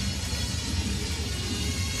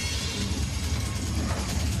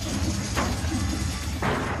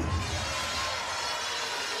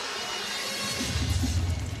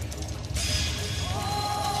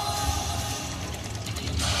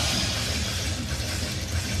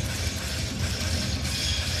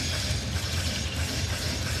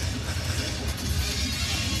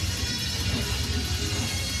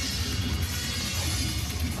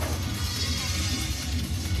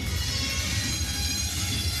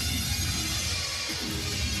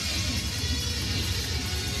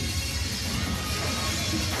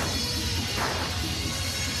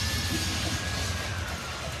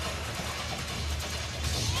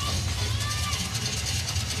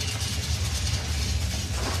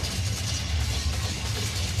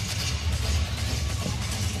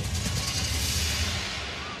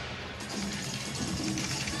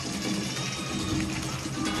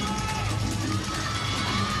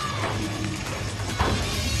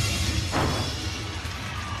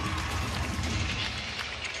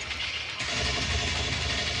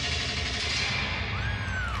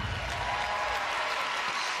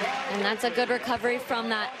 And that's a good recovery from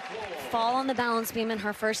that fall on the balance beam in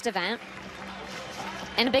her first event.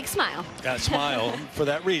 And a big smile. Got a smile for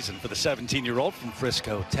that reason, for the 17-year-old from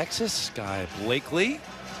Frisco, Texas, Sky Blakely.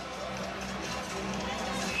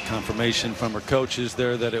 Confirmation from her coaches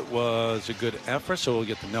there that it was a good effort, so we'll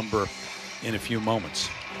get the number in a few moments.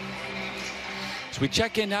 So we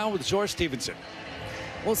check in now with Zora Stevenson.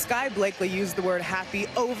 Well, Sky Blakely used the word happy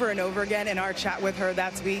over and over again in our chat with her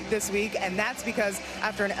this week, and that's because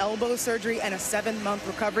after an elbow surgery and a 7-month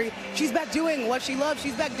recovery, she's back doing what she loves.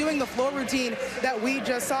 She's back doing the floor routine that we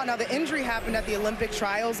just saw. Now, the injury happened at the Olympic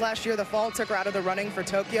trials last year. The fall took her out of the running for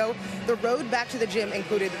Tokyo. The road back to the gym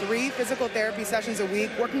included 3 physical therapy sessions a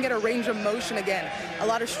week, working at a range of motion again, a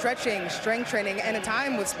lot of stretching, strength training, and a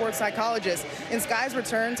time with sports psychologists. In Sky's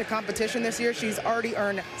return to competition this year, she's already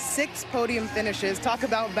earned 6 podium finishes. Talk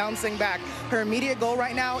about bouncing back. Her immediate goal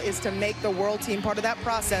right now is to make the world team. Part of that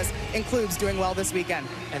process includes doing well this weekend.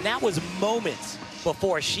 And that was moments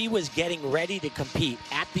before she was getting ready to compete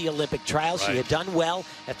at the Olympic trials. Right. She had done well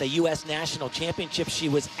at the U.S. National Championship. She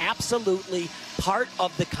was absolutely part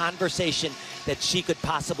of the conversation that she could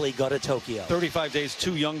possibly go to Tokyo. 35 days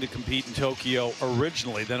too young to compete in Tokyo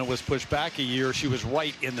originally. Then it was pushed back a year. She was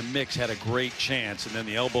right in the mix, had a great chance. And then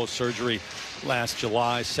the elbow surgery last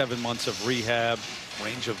July, 7 months of rehab,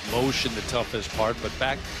 range of motion, the toughest part, but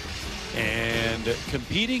back and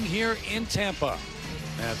competing here in Tampa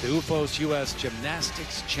at the UFOS U.S.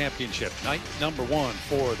 Gymnastics Championship. Night number 1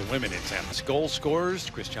 for the women in Tampa. Goal scorers,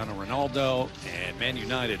 Cristiano Ronaldo and Man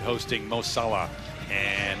United hosting Mo Salah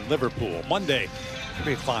and Liverpool. Monday,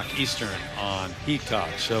 3 o'clock Eastern on Peacock.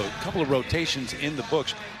 So a couple of rotations in the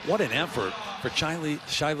books. What an effort for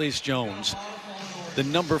Shilese Jones. The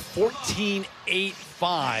number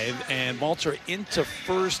 14.85 and vaults her into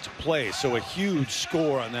first place. So a huge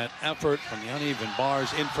score on that effort from the uneven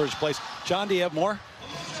bars in first place. John, do you have more?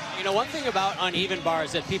 You know, one thing about uneven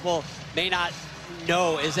bars that people may not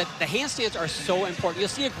know is that the handstands are so important. You'll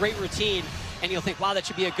see a great routine and you'll think, wow, that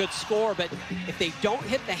should be a good score. But if they don't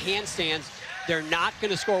hit the handstands, they're not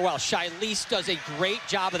going to score well. Shilese does a great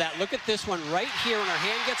job of that. Look at this one right here when her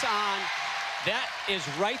hand gets on. That is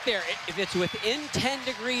right there. If it's within 10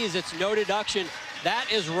 degrees, it's no deduction. That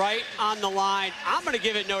is right on the line. I'm going to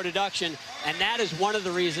give it no deduction, and that is one of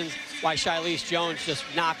the reasons why Shilese Jones just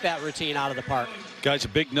knocked that routine out of the park. Guys, a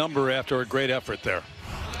big number after a great effort there.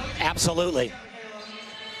 Absolutely.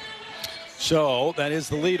 So that is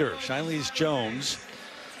the leader, Shilese Jones,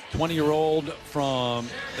 20-year-old from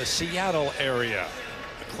the Seattle area.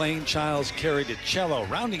 McLean, Childs, Carey, DiCello,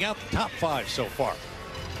 rounding out the top 5 so far.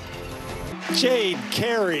 Jade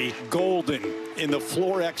Carey Golden in the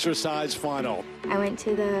floor exercise final. I went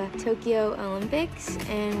to the Tokyo Olympics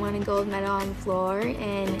and won a gold medal on the floor,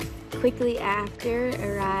 and quickly after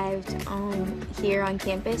arrived here on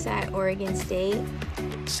campus at Oregon State.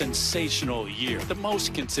 Sensational year, the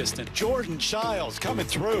most consistent. Jordan Chiles coming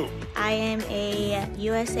through. I am a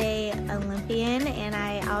USA Olympian, and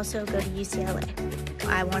I also go to UCLA.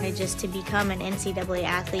 I wanted just to become an NCAA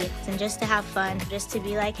athlete and just to have fun, just to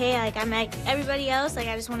be like, hey, like I'm like everybody else, like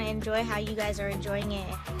I just want to enjoy how you guys are enjoying it.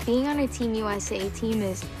 Being on a Team USA team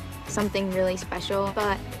is something really special,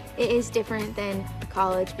 but it is different than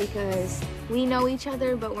college because we know each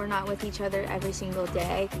other, but we're not with each other every single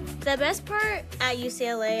day. The best part at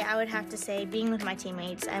UCLA, I would have to say, being with my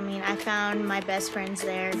teammates. I mean, I found my best friends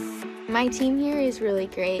there. My team here is really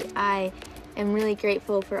great. I am really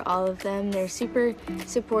grateful for all of them. They're super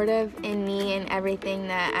supportive in me and everything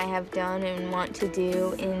that I have done and want to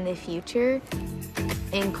do in the future.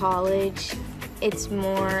 In college, it's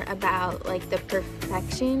more about like the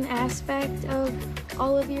perfection aspect of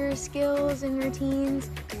all of your skills and routines,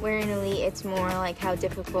 where in elite it's more like how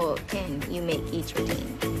difficult can you make each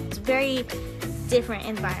routine. It's a very different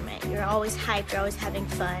environment. You're always hyped, you're always having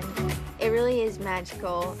fun. It really is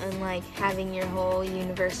magical, and like having your whole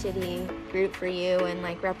university root for you and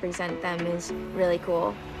like represent them is really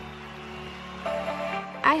cool.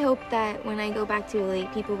 I hope that when I go back to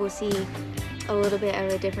elite, people will see a little bit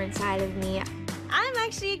of a different side of me. I'm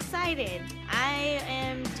actually excited. I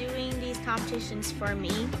am doing these competitions for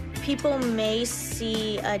me. People may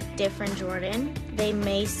see a different Jordan. They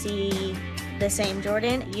may see the same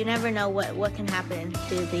Jordan. You never know what can happen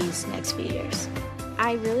through these next few years.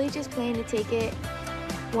 I really just plan to take it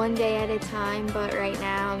one day at a time, but right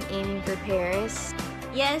now I'm aiming for Paris.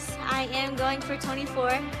 Yes, I am going for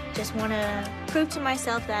 24. Just want to prove to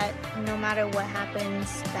myself that no matter what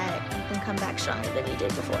happens, that you can come back stronger than you did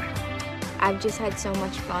before. I've just had so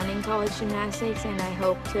much fun in college gymnastics, and I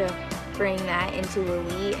hope to bring that into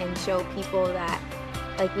elite and show people that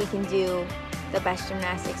like we can do the best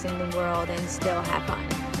gymnastics in the world and still have fun.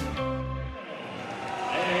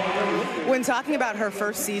 When talking about her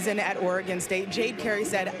first season at Oregon State, Jade Carey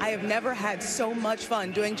said, I have never had so much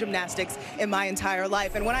fun doing gymnastics in my entire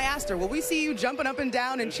life. And when I asked her, will we see you jumping up and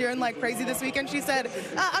down and cheering like crazy this weekend? She said,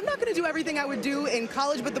 I'm not going to do everything I would do in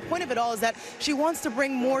college, but the point of it all is that she wants to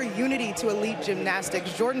bring more unity to elite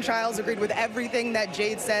gymnastics. Jordan Chiles agreed with everything that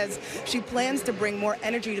Jade says. She plans to bring more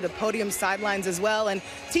energy to the podium sidelines as well. And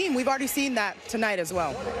team, we've already seen that tonight as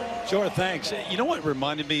well. Sure, thanks. You know what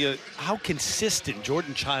reminded me of how consistent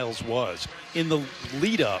Jordan Chiles was in the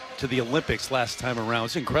lead up to the Olympics last time around.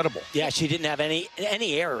 It's incredible. Yeah, she didn't have any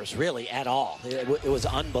errors really at all. It was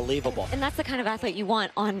unbelievable. And that's the kind of athlete you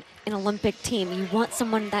want on an Olympic team. You want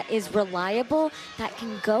someone that is reliable, that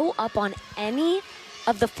can go up on any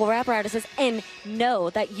of the floor apparatuses and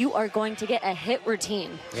know that you are going to get a hit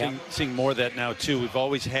routine. Yeah. Seeing more of that now too. We've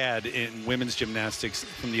always had in women's gymnastics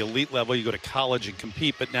from the elite level, you go to college and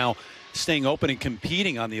compete, but now staying open and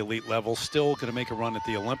competing on the elite level, still going to make a run at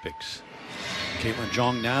the Olympics. Caitlin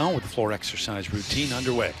Zhang now with the floor exercise routine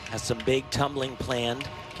underway. Has some big tumbling planned.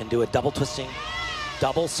 Can do a double twisting,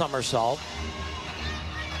 double somersault.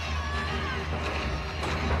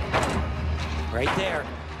 Right there.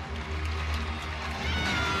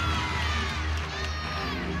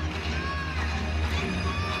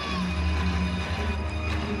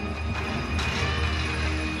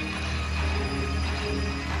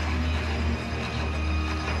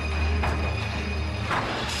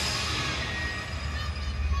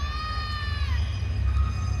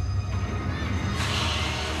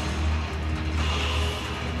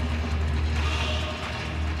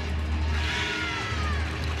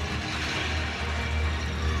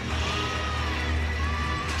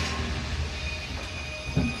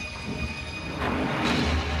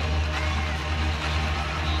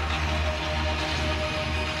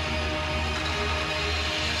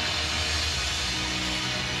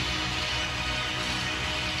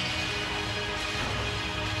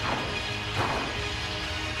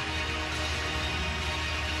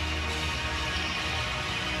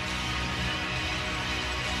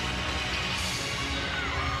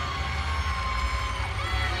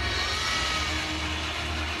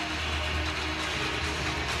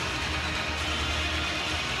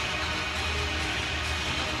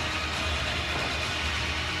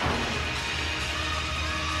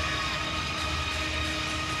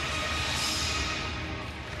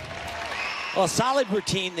 Well, solid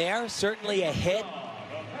routine there, certainly a hit.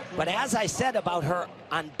 But as I said about her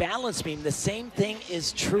on balance beam, the same thing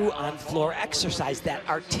is true on floor exercise, that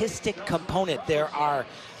artistic component. There are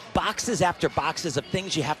boxes after boxes of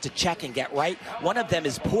things you have to check and get right. One of them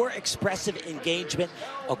is poor expressive engagement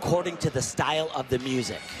according to the style of the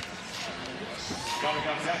music. Coming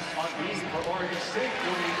up next on beat for Oregon State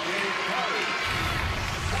will be Jade Carey.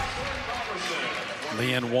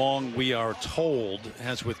 Leanne Wong, we are told,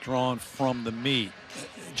 has withdrawn from the meet.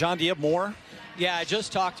 John, do you have more? Yeah, I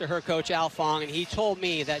just talked to her coach, Al Fong, and he told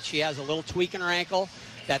me that she has a little tweak in her ankle,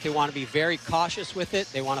 that they want to be very cautious with it.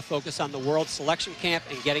 They want to focus on the World Selection Camp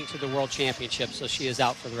and getting to the World Championship, so she is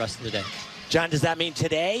out for the rest of the day. John, does that mean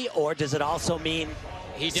today, or does it also mean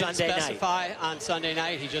He didn't Sunday specify night? on Sunday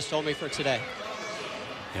night. He just told me for today.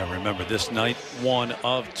 Yeah, remember, this night, 1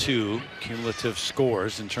 of 2 cumulative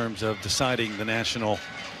scores in terms of deciding the national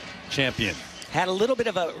champion. Had a little bit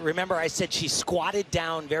of a, remember I said she squatted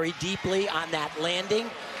down very deeply on that landing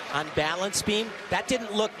on balance beam. That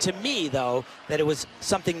didn't look to me, though, that it was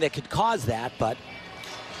something that could cause that, but.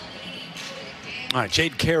 All right,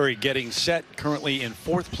 Jade Carey getting set, currently in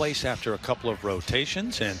 4th place after a couple of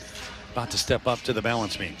rotations and about to step up to the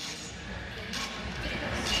balance beam.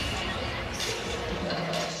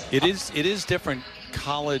 It is different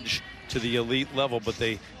college to the elite level, but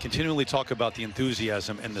they continually talk about the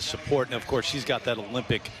enthusiasm and the support. And of course, she's got that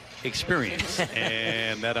Olympic experience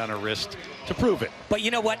and that on her wrist to prove it. But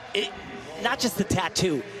you know what? Not just the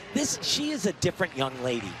tattoo. She is a different young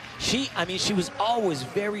lady. I mean, she was always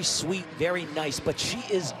very sweet, very nice, but she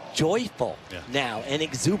is joyful now and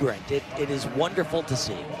exuberant. It is wonderful to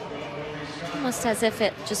see. Almost as if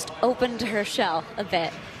it just opened her shell a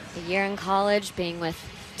bit. A year in college, being with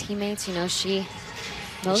teammates, you know, she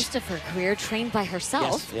most of her career trained by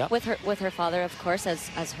herself, with her father, of course,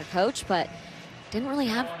 as her coach, but didn't really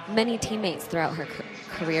have many teammates throughout her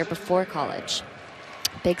career before college.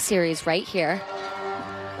 Big series right here.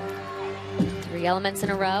 3 elements in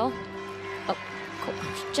a row. Oh, cool.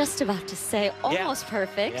 I was just about to say almost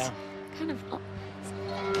perfect. Yeah. Kind of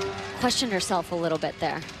questioned herself a little bit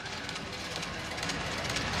there.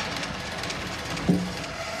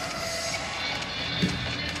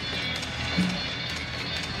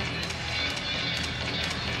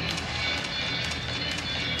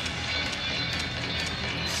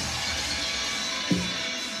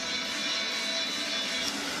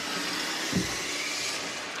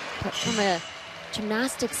 But from a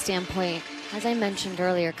gymnastics standpoint, as I mentioned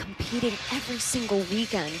earlier, competing every single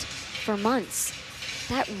weekend for months,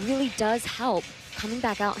 that really does help coming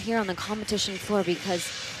back out here on the competition floor, because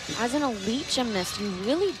as an elite gymnast, you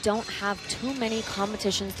really don't have too many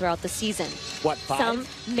competitions throughout the season. What,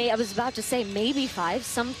 5? I was about to say maybe 5,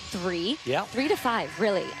 some 3. Yeah. 3 to 5,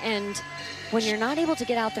 really. And when you're not able to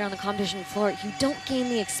get out there on the competition floor, you don't gain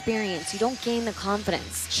the experience. You don't gain the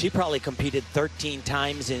confidence. She probably competed 13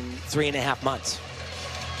 times in 3.5 months.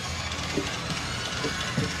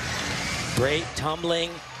 Great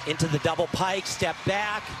tumbling into the double pike, step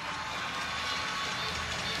back.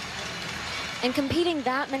 And competing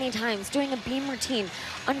that many times, doing a beam routine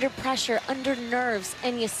under pressure, under nerves,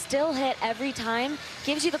 and you still hit every time,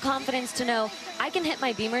 gives you the confidence to know I can hit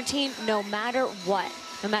my beam routine no matter what.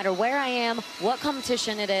 No matter where I am, what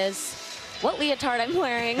competition it is, what leotard I'm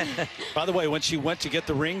wearing. By the way, when she went to get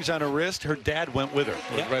the rings on her wrist, her dad went with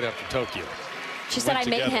her right after Tokyo. She said I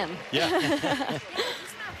made him. Yeah.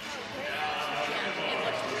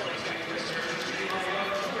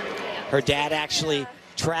 Her dad actually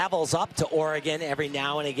travels up to Oregon every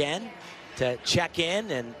now and again to check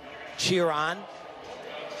in and cheer on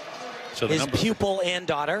his pupil and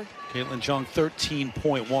daughter. Caitlin Jung,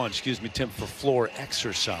 13.1, excuse me, Tim, for floor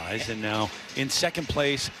exercise. And now in 2nd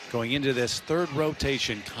place, going into this 3rd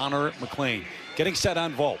rotation, Connor McLean, getting set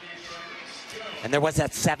on vault. And there was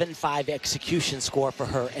that 7.5 execution score for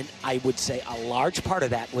her, and I would say a large part of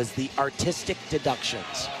that was the artistic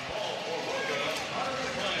deductions.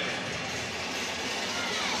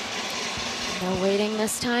 No waiting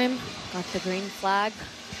this time. Got the green flag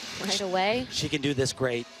right away. She can do this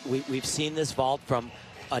great. We've seen this vault from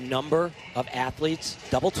a number of athletes.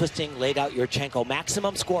 Double twisting, laid out Yurchenko.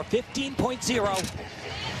 Maximum score, 15.0.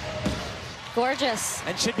 Gorgeous.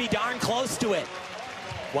 And should be darn close to it.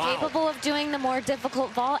 Wow. Capable of doing the more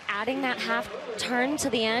difficult vault, adding that half turn to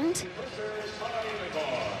the end.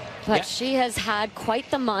 But she has had quite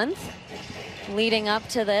the month leading up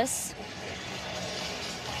to this.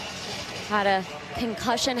 Had a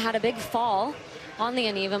concussion, had a big fall on the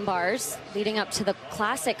uneven bars leading up to the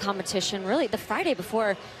classic competition, really the Friday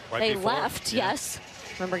before they left. Yes.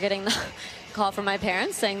 Remember getting the call from my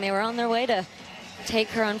parents saying they were on their way to take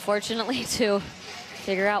her, unfortunately, to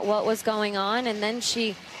figure out what was going on. And then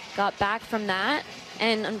she got back from that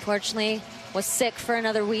and unfortunately was sick for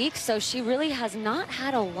another week. So she really has not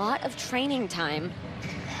had a lot of training time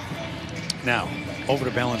Now, over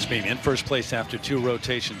to balance beam. In first place after 2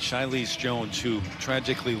 rotations, Shilese Jones, who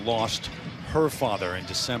tragically lost her father in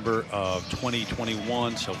December of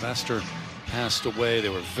 2021. Sylvester passed away. They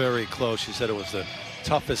were very close. She said it was the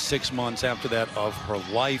toughest 6 months after that of her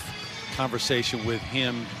life. Conversation with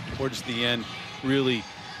him towards the end really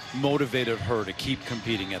motivated her to keep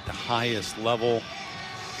competing at the highest level.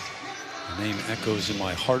 Her name echoes in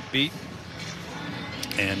my heartbeat.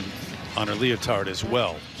 And on her leotard as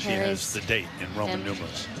well. She has the date in Roman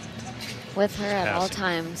numerals. With her at all Passing.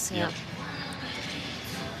 times. Yeah.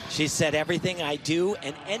 She said, everything I do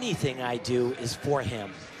and anything I do is for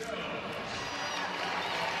him,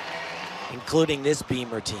 including this beam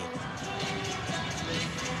routine.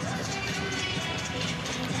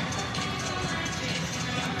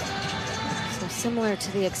 So similar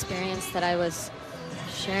to the experience that I was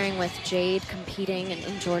sharing with Jade competing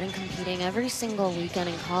and Jordan competing every single weekend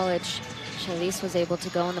in college, Shilese was able to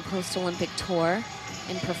go on the post-Olympic tour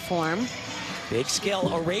and perform. Big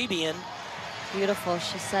skill, Arabian. Beautiful.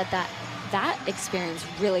 She said that that experience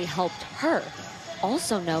really helped her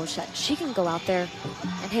also know that she can go out there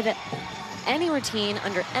and hit it any routine,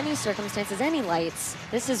 under any circumstances, any lights.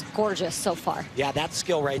 This is gorgeous so far. Yeah, that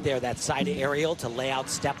skill right there, that side aerial to lay out,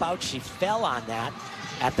 step out. She fell on that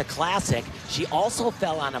at the Classic. She also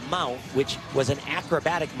fell on a mount, which was an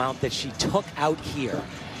acrobatic mount that she took out here.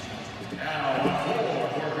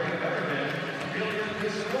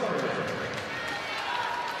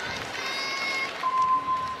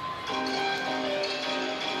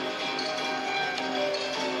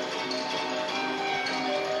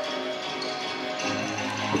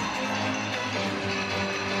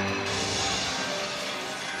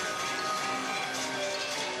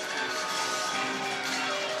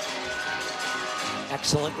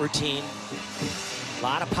 Excellent routine, a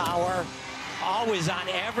lot of power, always on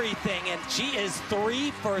everything, and she is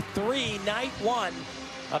 3 for 3, night 1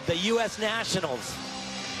 of the U.S. Nationals.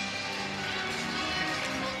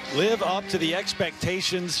 Live up to the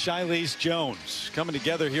expectations. Shilese Jones coming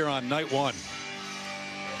together here on night 1.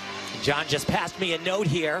 John just passed me a note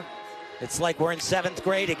here. It's like we're in 7th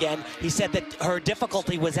grade again. He said that her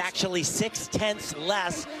difficulty was actually 6/10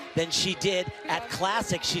 less than she did at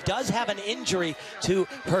Classic. She does have an injury to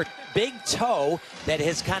her big toe that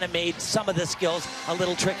has kind of made some of the skills a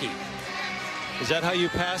little tricky. Is that how you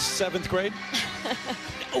passed 7th grade?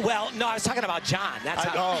 Well, no, I was talking about John. That's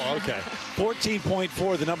how. Oh, okay.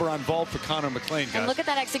 14.4, the number on vault for Connor McClain, guys. And look at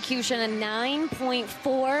that execution, a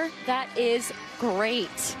 9.4. That is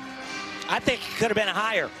great. I think it could have been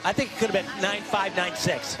higher. I think it could have been 9.5,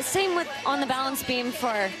 9.6. Same with on the balance beam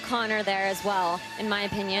for Connor there as well, in my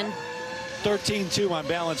opinion. 13-2 on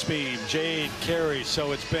balance beam. Jade Carey.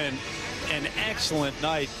 So it's been an excellent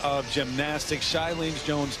night of gymnastics. Shilese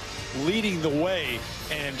Jones leading the way,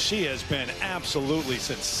 and she has been absolutely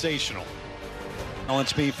sensational.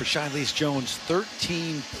 Balance beam for Shilese Jones,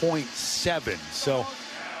 13.7. So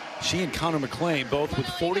she and Connor McClain both with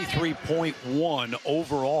 43.1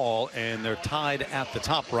 overall, and they're tied at the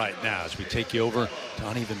top right now as we take you over to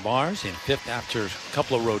uneven bars in 5th after a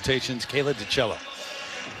couple of rotations. Kayla DiCello.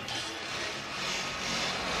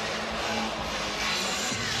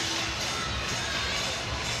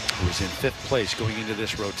 Who is in 5th place going into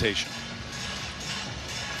this rotation.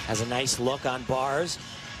 Has a nice look on bars.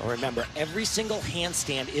 Remember, every single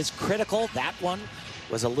handstand is critical. That one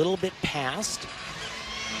was a little bit past.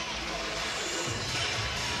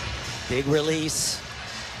 Big release.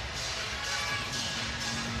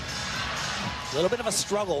 A little bit of a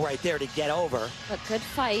struggle right there to get over. But good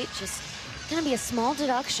fight. Just going to be a small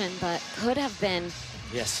deduction, but could have been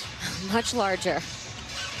yes, much larger.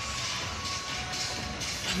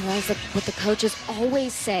 And that's what the coaches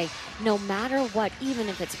always say. No matter what, even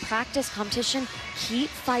if it's practice, competition, keep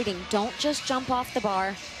fighting. Don't just jump off the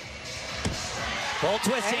bar. Full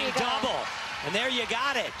twisting double. And there you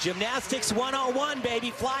got it. Gymnastics 101,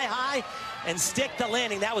 baby. Fly high and stick the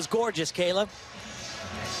landing. That was gorgeous, Caleb.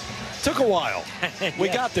 Took a while. We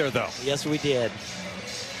Yes. got there, though. Yes, we did.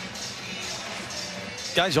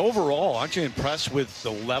 Guys, overall, aren't you impressed with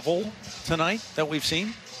the level tonight that we've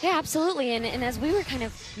seen? Yeah, absolutely. And as we were kind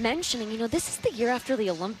of mentioning, you know, this is the year after the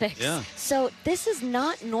Olympics. Yeah. So this is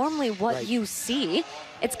not normally what Right. you see.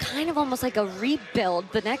 It's kind of almost like a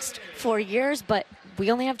rebuild the next 4 years, but we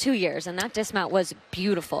only have 2 years, and that dismount was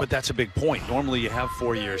beautiful. But that's a big point. Normally you have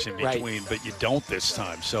 4 years in Right. between, but you don't this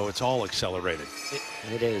time, so it's all accelerated.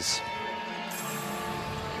 It is.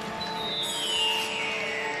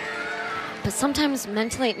 But sometimes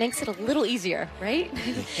mentally it makes it a little easier, right?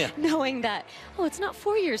 Yeah. Knowing that, oh, it's not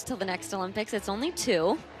 4 years till the next Olympics, it's only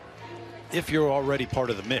 2. If you're already part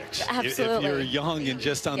of the mix. Absolutely. If you're young and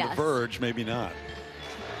just on the verge, maybe not.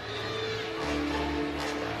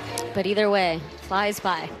 But either way, flies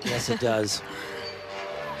by. Yes, it does.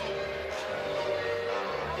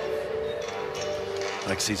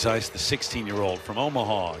 Lexi Zeiss, the 16-year-old from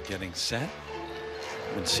Omaha, getting set.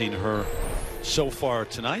 Haven't seen her so far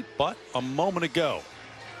tonight, but a moment ago.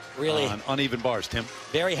 Really on uneven bars, Tim.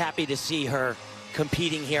 Very happy to see her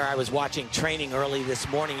competing here. I was watching training early this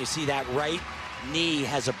morning. You see that right knee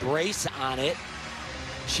has a brace on it.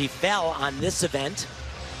 She fell on this event,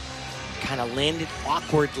 kind of landed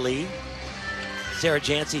awkwardly. Sarah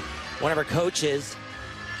Jancy, one of her coaches,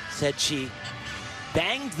 said she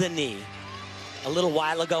banged the knee a little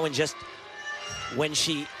while ago, and just when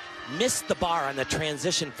she missed the bar on the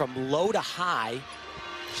transition from low to high,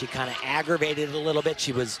 she kind of aggravated it a little bit.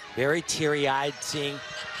 She was very teary-eyed seeing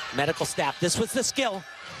medical staff. This was the skill.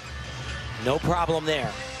 No problem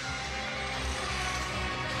there.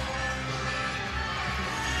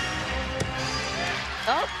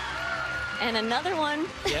 Oh, and another one.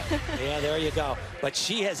 Yeah, there you go. But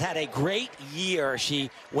she has had a great year. She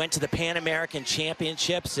went to the Pan American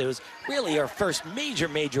Championships. It was really her first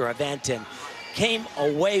major event, and came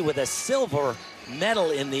away with a silver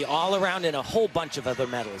medal in the all-around and a whole bunch of other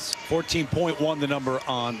medals. 14.1 the number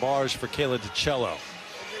on bars for Kayla DiCello.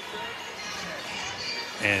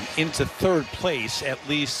 And into third place, at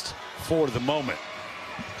least for the moment.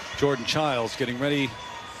 Jordan Childs getting ready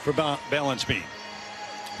for balance beam.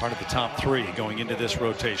 Part of the top 3 going into this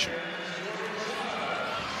rotation.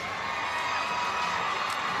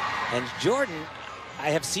 And Jordan, I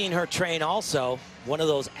have seen her train also. One of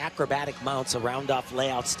those acrobatic mounts, a round-off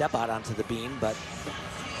layout step out onto the beam, but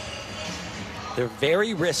they're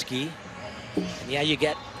very risky. And yeah, you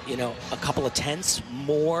get, you know, a couple of tenths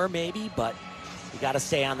more maybe, but you got to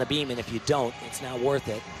stay on the beam, and if you don't, it's not worth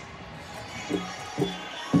it.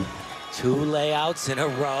 2 layouts in a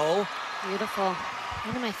row. Beautiful.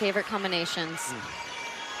 One of my favorite combinations.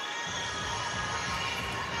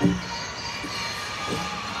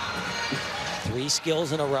 3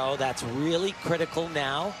 skills in a row. That's really critical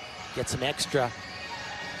now. Get some extra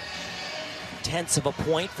tenths of a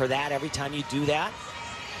point for that every time you do that.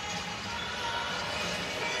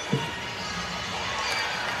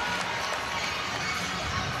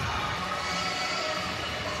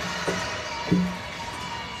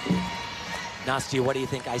 Nastia, what do you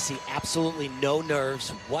think? I see absolutely no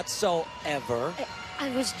nerves whatsoever. I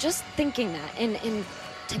was just thinking that, and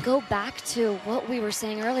to go back to what we were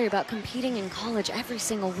saying earlier about competing in college every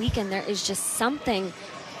single weekend, there is just something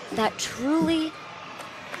that truly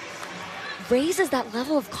raises that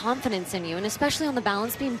level of confidence in you, and especially on the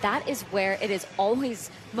balance beam, that is where it is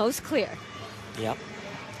always most clear. Yep.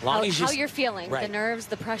 How you're feeling, right. The nerves,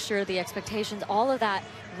 the pressure, the expectations, all of that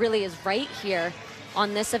really is right here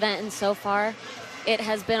on this event, and so far it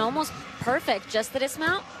has been almost perfect. Just the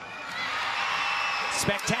dismount.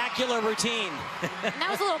 Spectacular routine. And that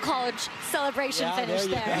was a little college celebration finish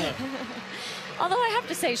there. Although I have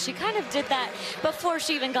to say, she kind of did that before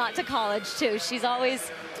she even got to college too. She's always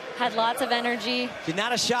had lots of energy. She's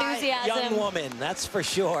not a shy young woman, that's for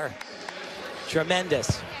sure.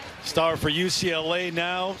 Tremendous. Star for UCLA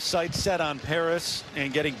now, sights set on Paris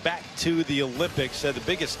and getting back to the Olympics. Said the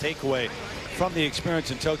biggest takeaway from the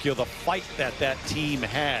experience in Tokyo, the fight that team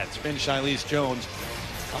had. It's been Shilese Jones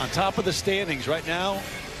on top of the standings right now.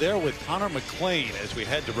 There with Connor McClain as we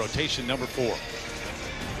head to rotation number 4.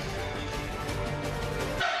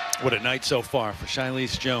 What a night so far for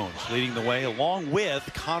Shilese Jones, leading the way along with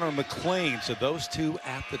Connor McClain. So those two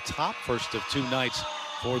at the top, first of 2 nights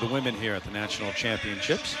for the women here at the National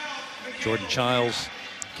Championships. Jordan Childs,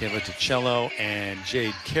 Kayla DiCello, and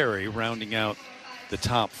Jade Carey rounding out the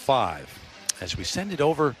top 5. As we send it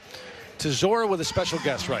over to Zora with a special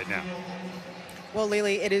guest right now. Well,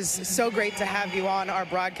 Lily, it is so great to have you on our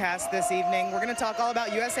broadcast this evening. We're going to talk all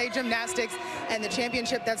about USA Gymnastics and the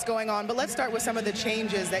championship that's going on, but let's start with some of the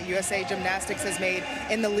changes that USA Gymnastics has made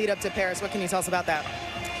in the lead up to Paris. What can you tell us about that?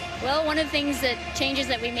 Well, one of the changes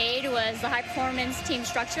that we made was the high performance team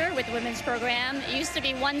structure with the women's program. It used to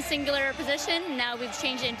be 1 singular position. Now we've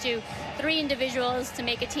changed it into 3 individuals to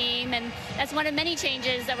make a team, and that's one of many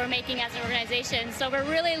changes that we're making as an organization. So we're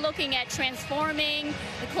really looking at transforming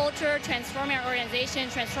the culture, transforming our organization,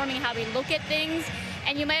 transforming how we look at things.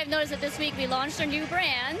 And you might have noticed that this week we launched our new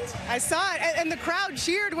brand. I saw it, and the crowd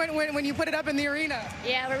cheered when you put it up in the arena.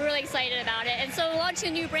 Yeah, we're really excited about it. And so launching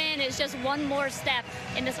a new brand is just one more step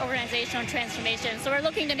in this organizational transformation. So we're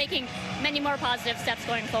looking to making many more positive steps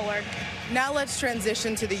going forward. Now let's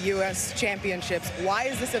transition to the U.S. Championships. Why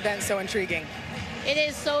is this event so intriguing? It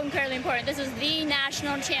is so incredibly important. This is the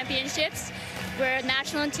national championships where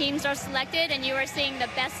national teams are selected, and you are seeing the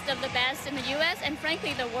best of the best in the U.S. and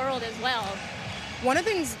frankly the world as well. One of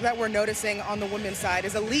the things that we're noticing on the women's side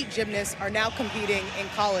is elite gymnasts are now competing in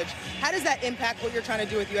college. How does that impact what you're trying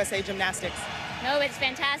to do with USA Gymnastics? No, it's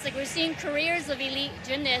fantastic. We're seeing careers of elite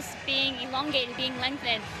gymnasts being elongated, being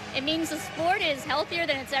lengthened. It means the sport is healthier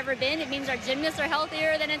than it's ever been. It means our gymnasts are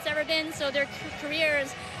healthier than it's ever been, so their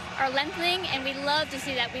careers are lengthening, and we love to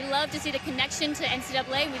see that. We love to see the connection to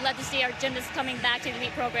NCAA. We love to see our gymnasts coming back to the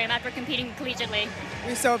elite program after competing collegiately.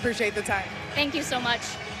 We so appreciate the time. Thank you so much.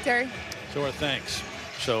 Terry? Zora, thanks.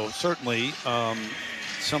 So certainly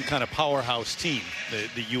some kind of powerhouse team,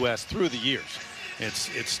 the U.S. through the years.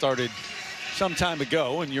 It started some time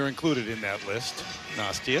ago, and you're included in that list,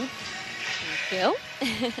 Nastia. Thank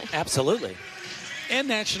you. Absolutely. And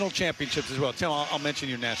national championships as well. Tim, I'll mention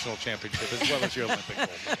your national championship as well as your Olympic gold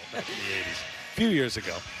medal back in the 80s. A few years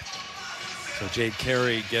ago. So Jade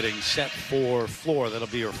Carey getting set for floor. That'll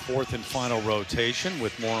be her fourth and final rotation.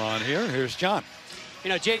 With more on here, here's John. You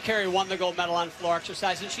know, Jade Carey won the gold medal on floor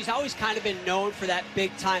exercise, and she's always kind of been known for that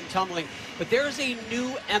big-time tumbling. But there is a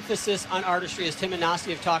new emphasis on artistry, as Tim and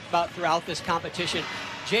Nastia have talked about throughout this competition.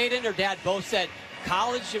 Jade and her dad both said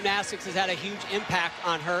college gymnastics has had a huge impact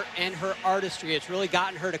on her and her artistry. It's really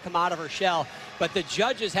gotten her to come out of her shell. But the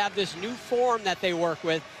judges have this new form that they work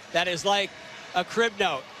with that is like a crib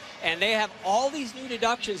note. And they have all these new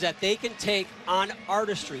deductions that they can take on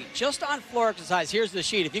artistry, just on floor exercise. Here's the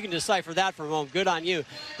sheet. If you can decipher that for a moment, good on you.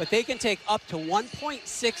 But they can take up to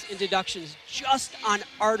 1.6 in deductions just on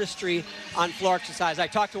artistry on floor exercise. I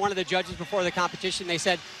talked to one of the judges before the competition. They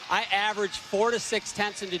said, I average 4 to 6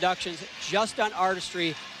 tenths in deductions just on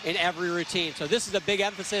artistry in every routine. So this is a big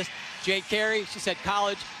emphasis. Jade Carey, she said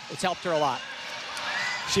college, it's helped her a lot.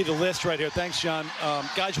 See the list right here. Thanks, John.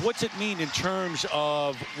 Guys, what's it mean in terms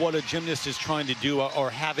of what a gymnast is trying to do or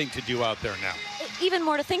having to do out there now? Even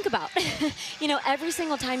more to think about. You know, every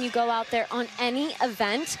single time you go out there on any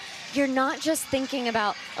event, you're not just thinking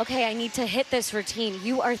about, okay, I need to hit this routine.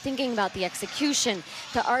 You are thinking about the execution,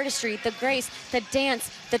 the artistry, the grace, the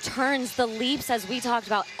dance, the turns, the leaps, as we talked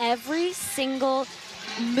about. Every single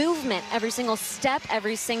movement, every single step,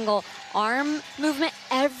 every single arm movement,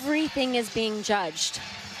 everything is being judged.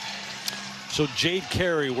 So Jade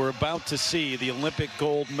Carey, we're about to see the Olympic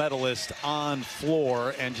gold medalist on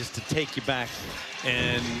floor, and just to take you back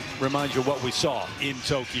and remind you what we saw in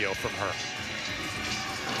Tokyo from her.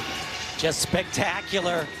 Just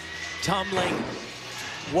spectacular tumbling.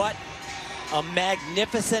 What a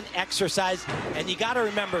magnificent exercise. And you got to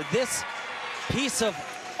remember, this piece of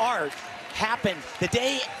art happened the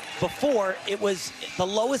day before. It was the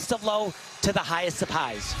lowest of low to the highest of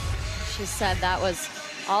highs. She said that was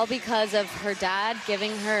all because of her dad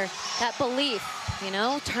giving her that belief, you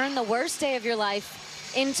know, turn the worst day of your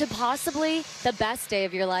life into possibly the best day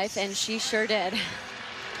of your life, and she sure did.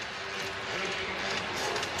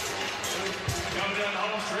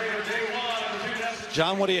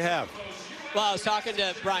 John, what do you have? Well, I was talking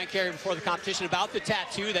to Brian Carey before the competition about the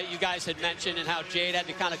tattoo that you guys had mentioned and how Jade had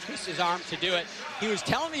to kind of twist his arm to do it. He was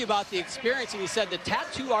telling me about the experience, and he said the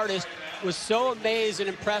tattoo artist was so amazed and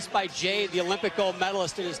impressed by Jade, the Olympic gold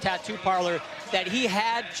medalist, in his tattoo parlor, that he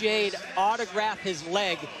had Jade autograph his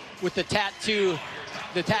leg with the tattoo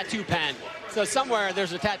pen. So somewhere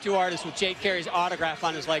there's a tattoo artist with Jade Carey's autograph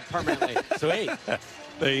on his leg permanently. Sweet.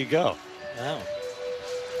 There you go. Wow.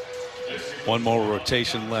 One more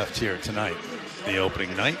rotation left here tonight, the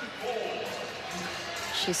opening night.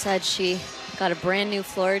 She said she got a brand new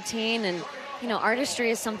floor routine, and you know,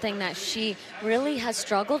 artistry is something that she really has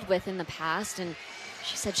struggled with in the past, and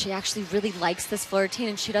she said she actually really likes this floor routine,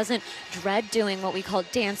 and she doesn't dread doing what we call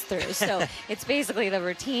dance throughs. So it's basically the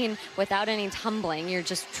routine without any tumbling. You're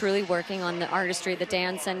just truly working on the artistry, the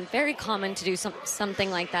dance, and very common to do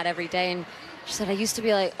something like that every day. And she said, I used to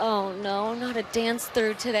be like, oh no, not a dance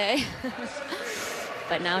through today.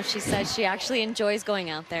 But now she says she actually enjoys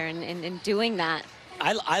going out there and doing that.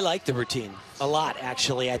 I like the routine a lot,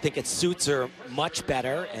 actually. I think it suits her much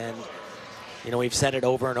better. And, you know, we've said it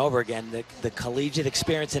over and over again, the collegiate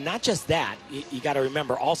experience. And not just that, you got to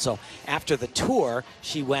remember also, after the tour,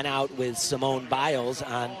 she went out with Simone Biles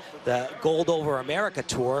on the Gold Over America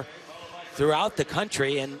tour throughout the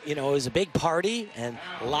country. And, you know, it was a big party and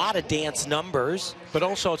a lot of dance numbers. But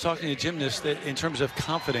also talking to gymnasts, that in terms of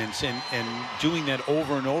confidence and doing that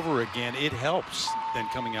over and over again, it helps then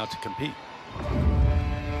coming out to compete.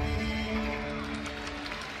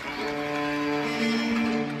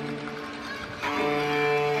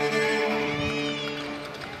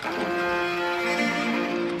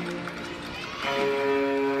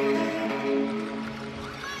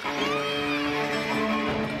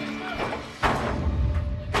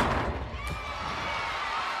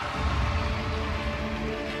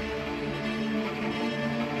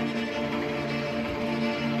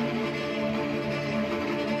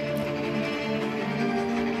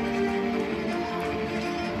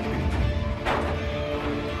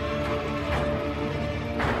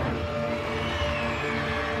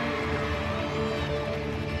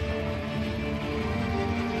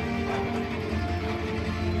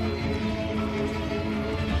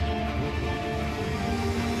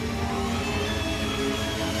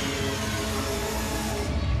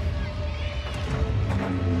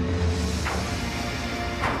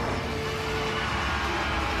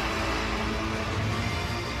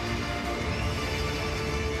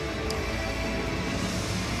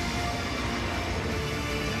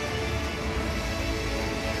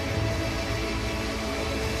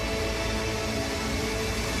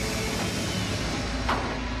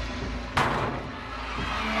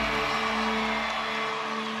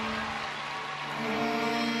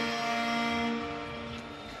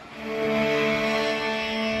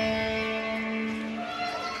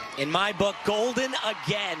 In my book, golden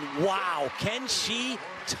again. Wow, can she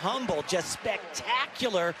tumble? Just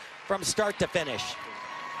spectacular from start to finish.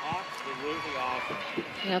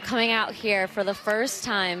 You know, coming out here for the first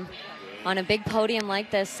time on a big podium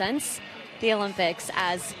like this since the Olympics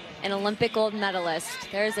as an Olympic gold medalist,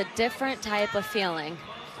 there's a different type of feeling.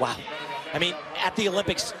 Wow. I mean, at the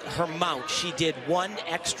Olympics, her mount, she did one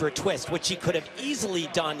extra twist, which she could have easily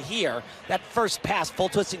done here. That first pass, full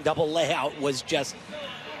twisting double layout, was just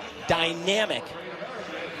dynamic.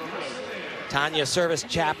 Tanya Service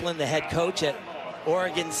Chaplin, the head coach at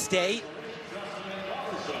Oregon State.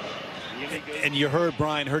 And you heard,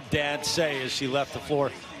 Brian, her dad say as she left the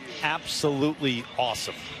floor, absolutely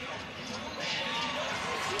awesome.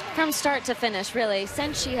 From start to finish, really,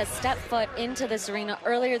 since she has stepped foot into this arena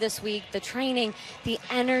earlier this week, the training, the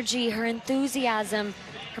energy, her enthusiasm,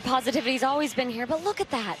 her positivity's always been here. But look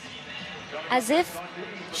at that. As if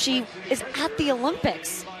she is at the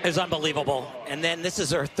Olympics. It's unbelievable. And then this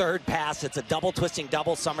is her third pass. It's a double twisting,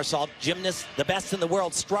 double somersault. Gymnasts, the best in the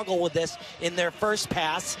world, struggle with this in their first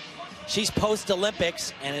pass. She's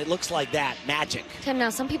post-Olympics, and it looks like that. Magic. Tim, now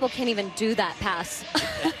some people can't even do that pass.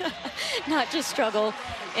 Not just struggle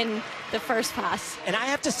in the first pass. And I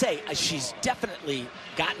have to say, she's definitely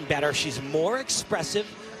gotten better. She's more expressive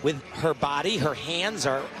with her body. Her hands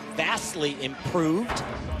are vastly improved.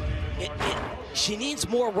 She needs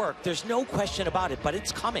more work. There's no question about it, but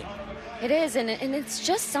it's coming. It is, and it's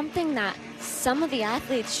just something that some of the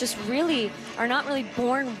athletes just really are not really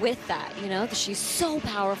born with that, you know? She's so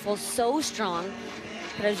powerful, so strong.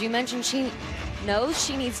 But as you mentioned, she knows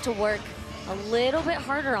she needs to work a little bit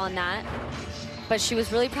harder on that. But she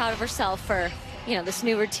was really proud of herself for, you know, this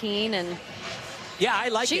new routine. And yeah, I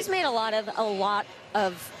like it. She's made a lot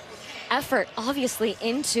of effort, obviously,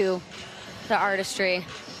 into the artistry.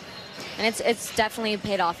 And it's definitely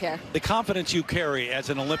paid off here. The confidence you carry as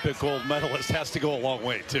an Olympic gold medalist has to go a long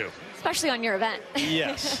way, too. Especially on your event.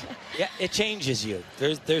 Yes. Yeah, it changes you.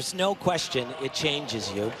 There's no question it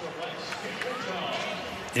changes you.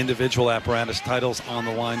 Individual apparatus titles on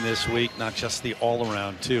the line this week, not just the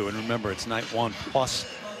all-around, too. And remember, it's night 1 plus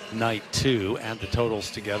night 2. Add the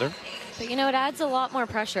totals together. But, you know, it adds a lot more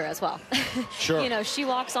pressure as well. Sure. You know, she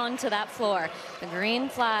walks onto that floor. The green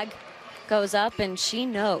flag goes up, and she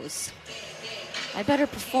knows, I better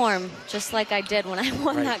perform just like I did when I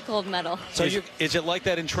won that gold medal. So is it like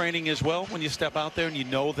that in training as well when you step out there and you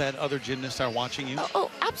know that other gymnasts are watching you? Oh,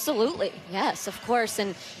 absolutely. Yes, of course.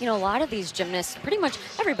 And, you know, a lot of these gymnasts, pretty much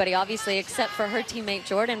everybody, obviously, except for her teammate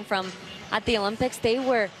Jordan from at the Olympics, they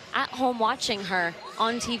were at home watching her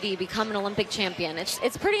on TV become an Olympic champion.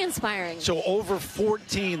 It's pretty inspiring. So over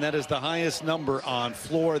 14, that is the highest number on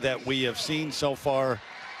floor that we have seen so far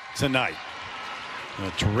tonight.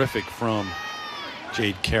 Terrific from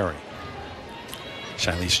Jade Carey.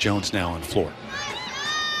 Shilese Jones now on floor.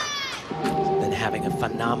 Been having a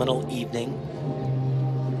phenomenal evening,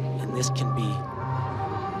 and this can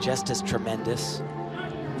be just as tremendous.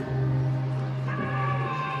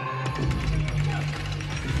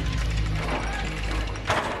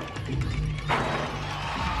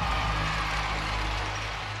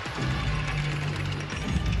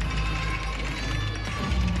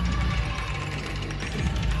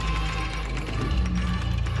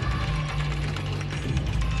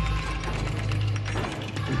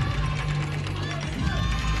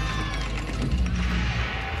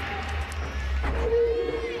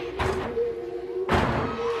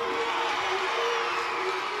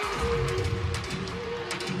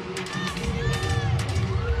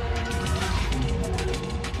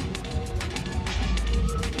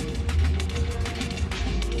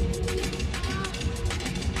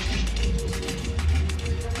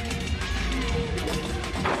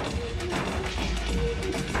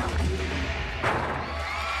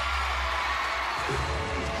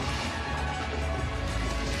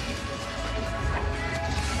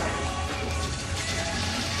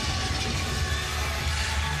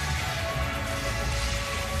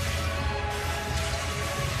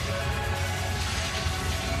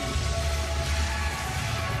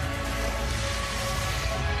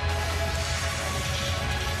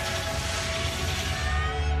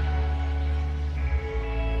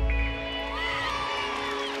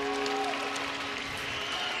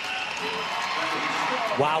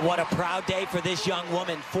 Wow, what a proud day for this young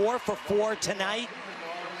woman. 4 for 4 tonight.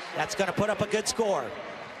 That's going to put up a good score.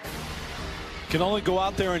 Can only go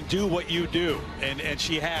out there and do what you do. And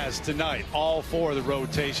she has tonight, all 4 of the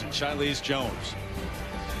rotation. Shilese Jones.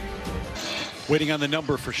 Waiting on the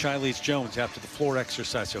number for Shilese Jones after the floor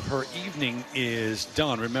exercise. So her evening is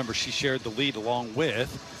done. Remember, she shared the lead along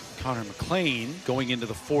with Connor McLean going into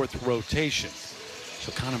the 4th rotation.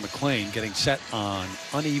 So Connor McClain getting set on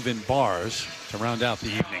uneven bars to round out the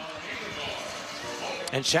evening.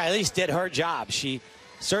 And Shilese did her job. She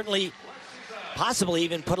certainly possibly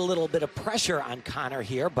even put a little bit of pressure on Connor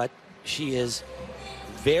here, but she is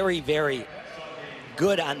very, very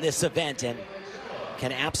good on this event and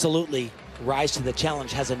can absolutely rise to the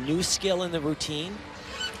challenge. Has a new skill in the routine.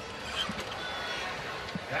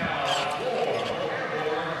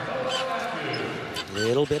 A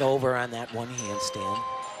little bit over on that one handstand.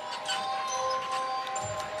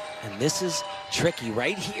 And this is tricky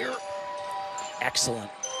right here. Excellent.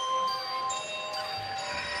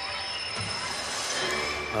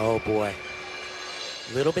 Oh boy.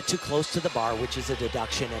 A little bit too close to the bar, which is a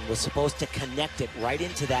deduction, and was supposed to connect it right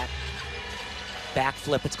into that back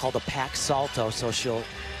flip. It's called a pack salto, so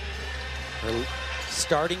her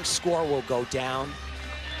starting score will go down.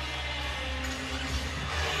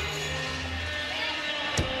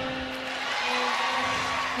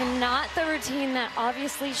 And not the routine that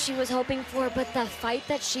obviously she was hoping for, but the fight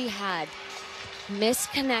that she had.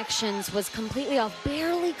 Misconnections, was completely off,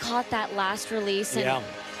 barely caught that last release. And yeah.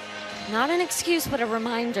 Not an excuse, but a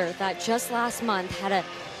reminder that just last month had a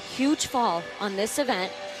huge fall on this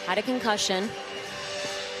event, had a concussion,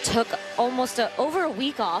 took almost over a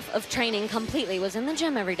week off of training completely, was in the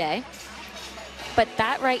gym every day. But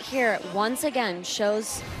that right here, once again,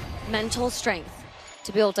 shows mental strength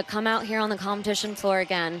to be able to come out here on the competition floor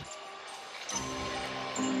again.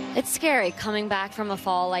 It's scary coming back from a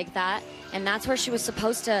fall like that, and that's where she was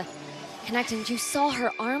supposed to connect. And you saw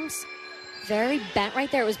her arms very bent right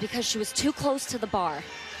there. It was because she was too close to the bar.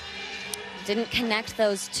 Didn't connect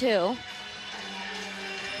those two.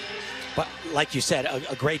 But like you said,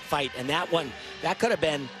 a great fight. And that one, that could have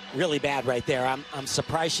been really bad right there. I'm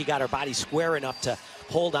surprised she got her body square enough to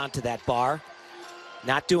hold onto that bar.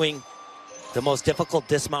 Not doing the most difficult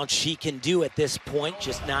dismount she can do at this point,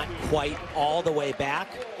 just not quite all the way back.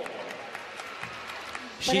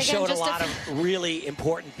 She again, showed a lot of really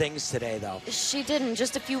important things today, though. She didn't.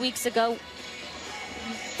 Just a few weeks ago,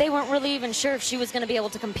 they weren't really even sure if she was going to be able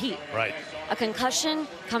to compete. Right. A concussion,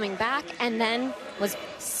 coming back, and then was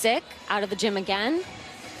sick, out of the gym again.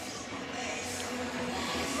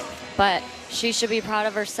 But she should be proud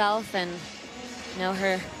of herself, and you know,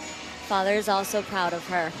 her father is also proud of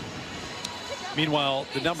her. Meanwhile,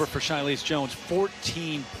 the number for Shilese Jones,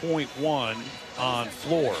 14.1 on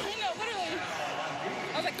floor.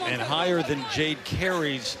 And higher than Jade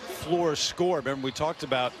Carey's floor score. Remember, we talked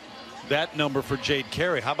about that number for Jade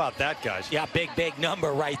Carey. How about that, guys? Yeah, big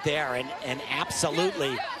number right there. And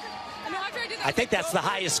absolutely, I think that's the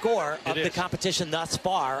highest score of the competition thus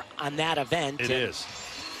far on that event. It is.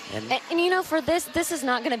 And you know, for this is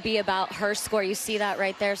not going to be about her score. You see that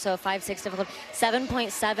right there. So 5.6 difficult,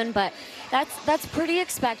 7.7, but that's pretty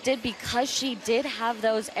expected because she did have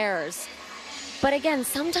those errors. But again,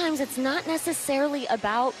 sometimes it's not necessarily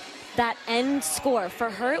about that end score. For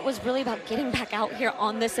her, it was really about getting back out here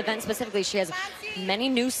on this event specifically. She has many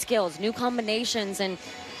new skills, new combinations, and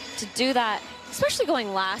to do that, especially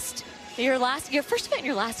going last, your first event and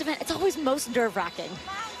your last event, it's always most nerve-wracking.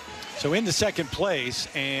 So into second place,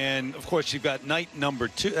 and of course you've got night number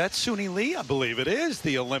 2. That's Suni Lee, I believe it is,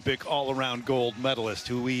 the Olympic all-around gold medalist,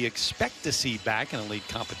 who we expect to see back in elite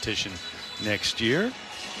competition next year.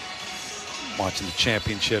 Watching the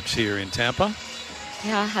championships here in Tampa.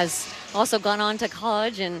 Yeah, has also gone on to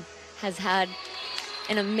college and has had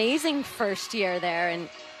an amazing first year there. And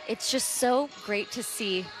it's just so great to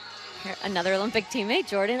see another Olympic teammate,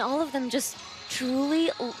 Jordan, all of them just truly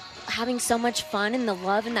having so much fun and the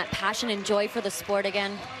love and that passion and joy for the sport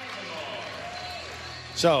again.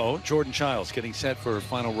 So Jordan Chiles getting set for her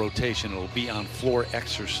final rotation. It'll be on floor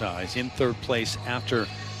exercise in third place after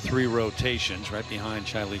 3 rotations, right behind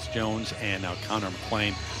Shilese Jones and now Connor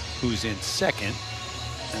McClain, who's in second.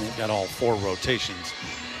 And they've got all 4 rotations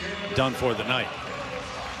done for the night.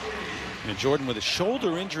 And Jordan, with a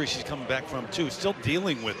shoulder injury she's coming back from too, still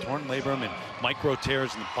dealing with torn labrum and micro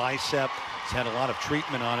tears in the bicep. Has had a lot of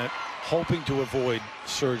treatment on it, hoping to avoid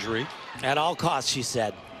surgery. At all costs, she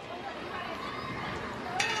said.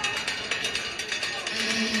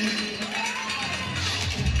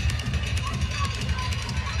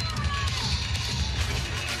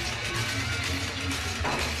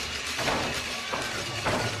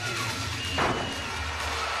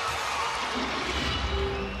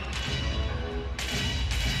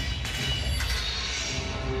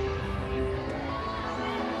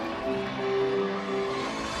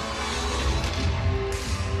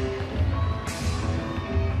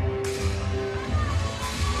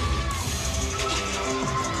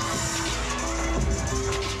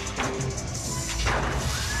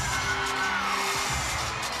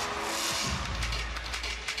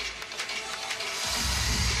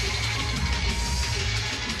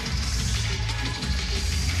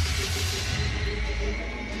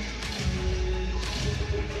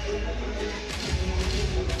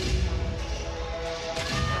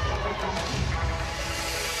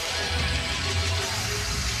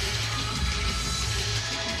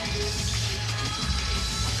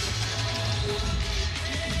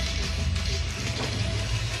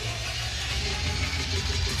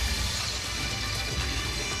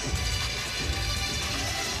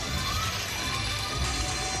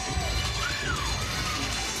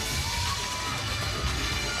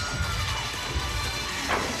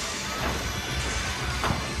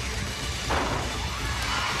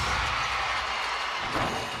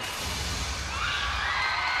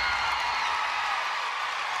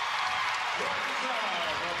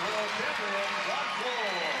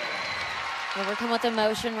 Overcome with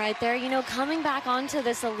emotion right there. You know, coming back onto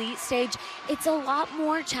this elite stage, it's a lot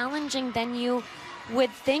more challenging than you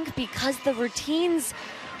would think because the routines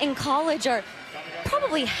in college are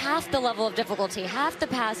probably half the level of difficulty, half the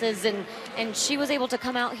passes, and she was able to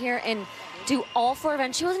come out here and do all 4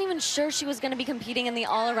 events. She wasn't even sure she was going to be competing in the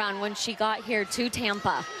all-around when she got here to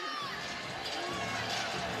Tampa.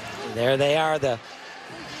 There they are, the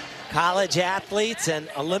college athletes and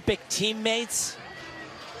Olympic teammates.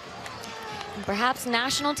 And perhaps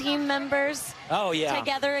national team members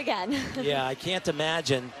together again. Yeah, I can't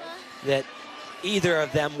imagine that either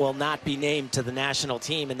of them will not be named to the national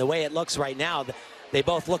team. And the way it looks right now, they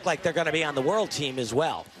both look like they're going to be on the world team as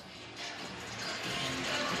well.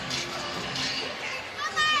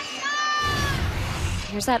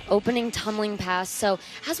 Here's that opening tumbling pass. So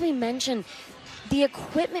as we mentioned, the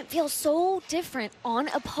equipment feels so different on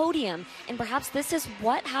a podium, and perhaps this is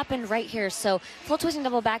what happened right here. So full twisting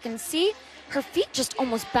double back, and see her feet just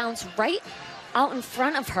almost bounce right out in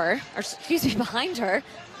front of her, or excuse me, behind her.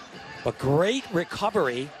 But great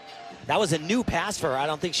recovery. That was a new pass for her. I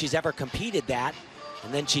don't think she's ever competed that.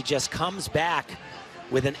 And then she just comes back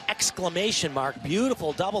with an exclamation mark.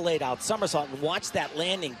 Beautiful double laid out somersault, and watch that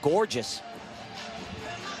landing, gorgeous.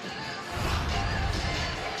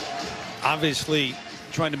 Obviously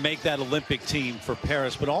trying to make that Olympic team for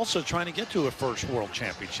Paris, but also trying to get to a first world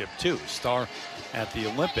championship too. Star at the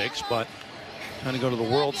Olympics, but trying to go to the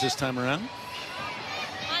Worlds this time around.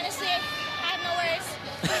 Honestly, I have no words,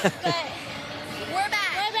 but we're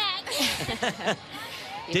back. We're back.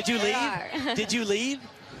 Did you leave? Did you leave?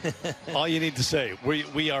 All you need to say,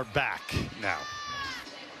 we are back now.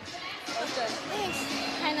 Thanks.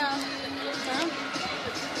 I know.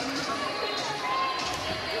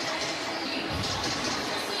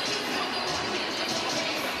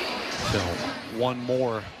 So one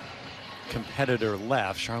more competitor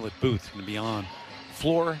left. Charlotte Booth going to be on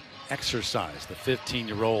floor exercise, the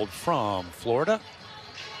 15-year-old from Florida.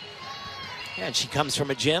 Yeah, and she comes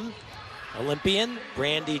from a gym. Olympian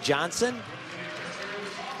Brandy Johnson.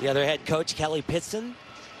 The other head coach, Kelly Pitson.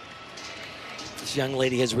 This young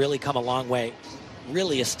lady has really come a long way.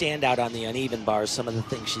 Really a standout on the uneven bars, some of the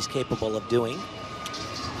things she's capable of doing.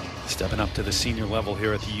 Stepping up to the senior level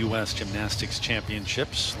here at the U.S. Gymnastics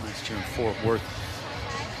Championships. Last year in Fort Worth,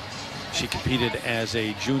 she competed as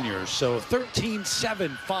a junior. So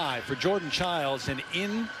 13.75 for Jordan Chiles and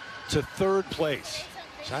into third place.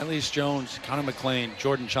 Silas Jones, Connor McLean,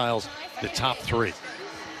 Jordan Chiles, the top 3.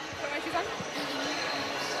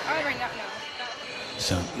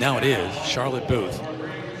 So now it is Charlotte Booth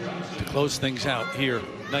to close things out here,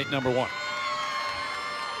 night number 1.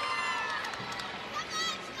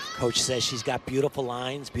 Coach says she's got beautiful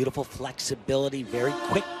lines, beautiful flexibility, very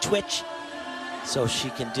quick twitch, so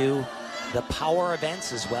she can do the power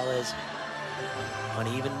events as well as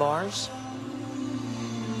uneven bars.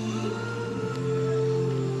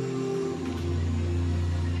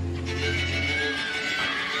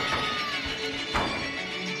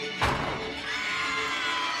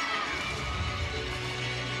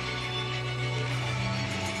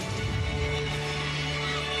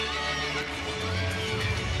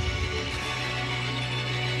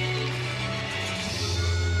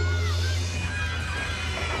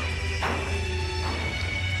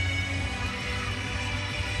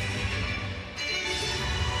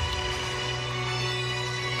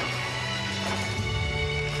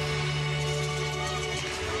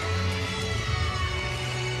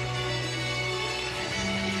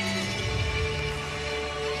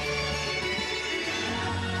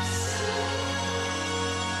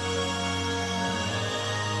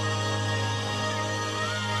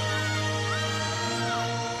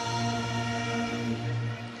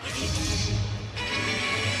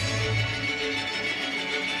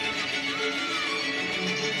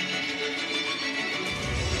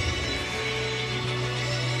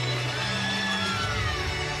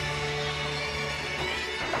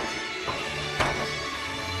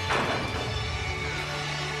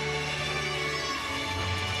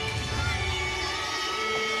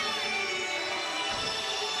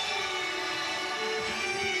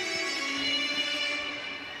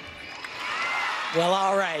 Well,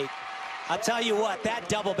 all right. I'll tell you what, that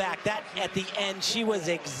double back, that at the end, she was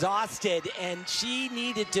exhausted, and she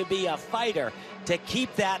needed to be a fighter to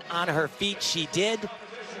keep that on her feet. She did.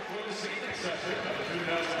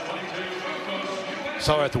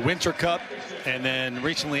 Saw her at the Winter Cup, and then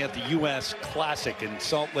recently at the U.S. Classic in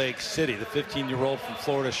Salt Lake City, the 15-year-old from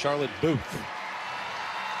Florida, Charlotte Booth.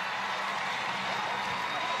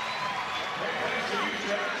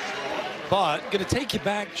 But going to take you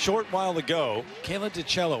back a short while ago. Kayla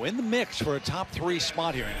DiCello in the mix for a top 3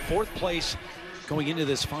 spot here in 4th place going into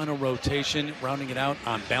this final rotation, rounding it out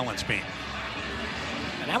on balance beam.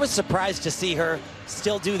 And I was surprised to see her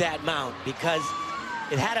still do that mount because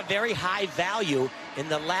it had a very high value in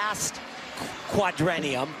the last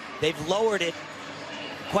quadrennium. They've lowered it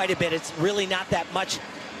quite a bit. It's really not that much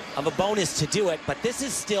of a bonus to do it, but this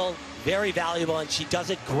is still very valuable, and she does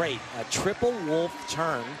it great. A triple wolf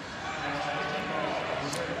turn.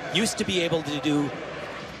 Used to be able to do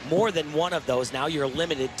more than one of those. Now you're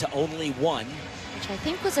limited to only one. Which I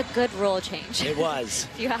think was a good rule change. It was.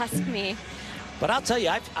 If you ask me. But I'll tell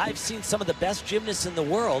you, I've seen some of the best gymnasts in the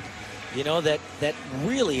world, you know, that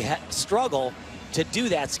really struggle to do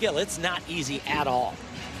that skill. It's not easy at all.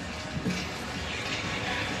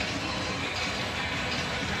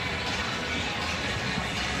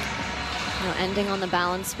 Now ending on the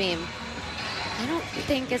balance beam. I don't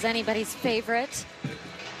think is anybody's favorite.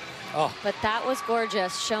 Oh. But that was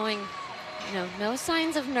gorgeous, showing, you know, no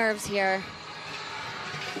signs of nerves here.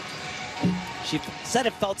 She said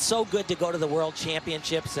it felt so good to go to the World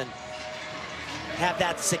Championships and have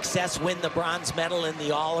that success, win the bronze medal in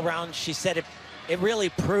the all-around. She said it really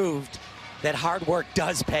proved that hard work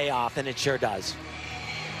does pay off, and it sure does.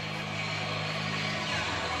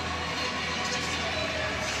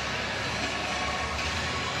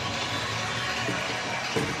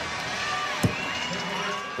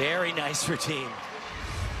 Very nice routine.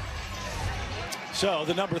 So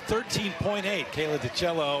the number 13.8, Kayla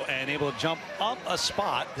DiCello, and able to jump up a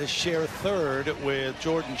spot to share 3rd with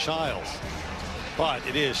Jordan Chiles. But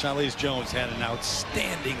it is Charlize Jones had an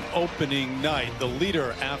outstanding opening night. The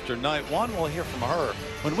leader after night 1. We'll hear from her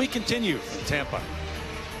when we continue from Tampa.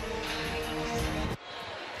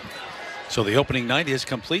 So the opening night is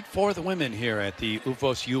complete for the women here at the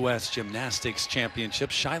UFOS U.S. Gymnastics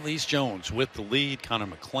Championships. Charlize Jones with the lead, Connor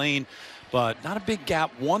McClain, but not a big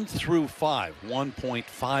gap, 1 through 5,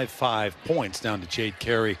 1.55 points down to Jade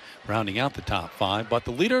Carey, rounding out the top 5. But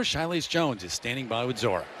the leader, Charlize Jones, is standing by with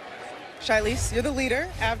Zora. Charlize, you're the leader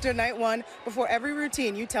after night 1. Before every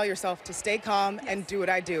routine, you tell yourself to stay calm and do what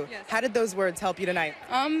I do. Yes. How did those words help you tonight?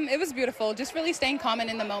 It was beautiful. Just really staying calm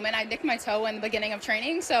and in the moment. I nicked my toe in the beginning of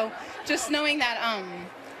training, so just knowing that,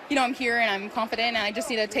 you know, I'm here and I'm confident and I just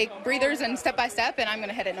need to take breathers and step by step, and I'm going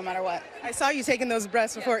to hit it no matter what. I saw you taking those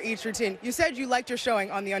breaths before each routine. You said you liked your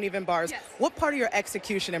showing on the uneven bars. Yes. What part of your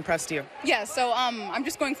execution impressed you? Yeah, so I'm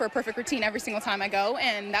just going for a perfect routine every single time I go,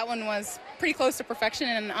 and that one was pretty close to perfection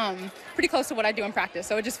and pretty close to what I do in practice.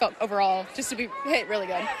 So it just felt overall just to be hit really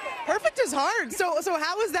good. Perfect is hard. So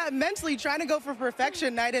how is that mentally, trying to go for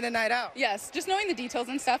perfection night in and night out? Yes, just knowing the details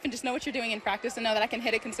and stuff and just know what you're doing in practice and know that I can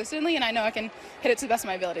hit it consistently, and I know I can hit it to the best of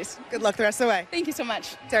my abilities. Good luck the rest of the way. Thank you so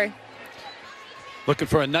much. Terry. Looking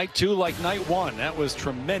for a night 2 like night 1. That was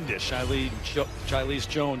tremendous. Charlize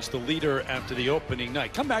Jones, the leader after the opening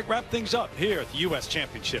night. Come back, wrap things up here at the U.S.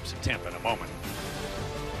 Championships in Tampa in a moment.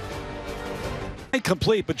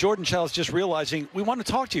 Complete, but Jordan Chiles just realizing we want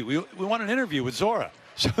to talk to you. We want an interview with Zora.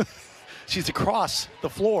 So she's across the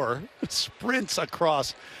floor, sprints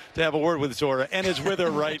across to have a word with Zora, and is with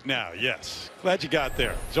her right now. Yes. Glad you got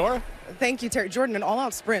there. Zora? Thank you, Terry. Jordan, an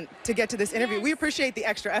all-out sprint to get to this interview. Yes. We appreciate the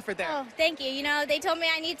extra effort there. Oh, thank you. You know, they told me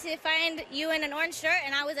I need to find you in an orange shirt,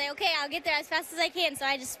 and I was like, okay, I'll get there as fast as I can, so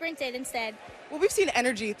I just sprinted instead. Well, we've seen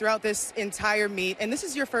energy throughout this entire meet, and this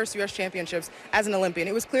is your first U.S. Championships as an Olympian.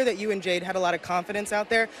 It was clear that you and Jade had a lot of confidence out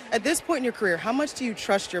there. At this point in your career, how much do you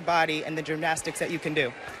trust your body and the gymnastics that you can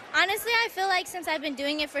do? Honestly, I feel like since I've been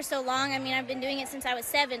doing it for so long, I mean, I've been doing it since I was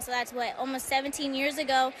 7, so that's what, almost 17 years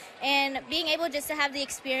ago, and being able just to have the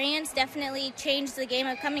experience definitely changed the game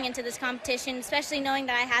of coming into this competition, especially knowing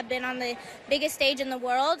that I have been on the biggest stage in the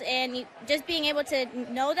world, and just being able to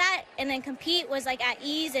know that and then compete was like at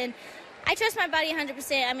ease, and I trust my body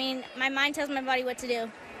 100%. I mean, my mind tells my body what to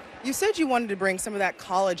do. You said you wanted to bring some of that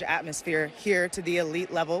college atmosphere here to the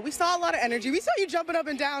elite level. We saw a lot of energy. We saw you jumping up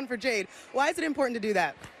and down for Jade. Why is it important to do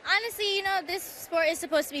that? Honestly, you know, this sport is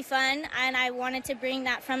supposed to be fun, and I wanted to bring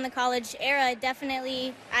that from the college era.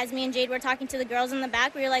 Definitely, as me and Jade were talking to the girls in the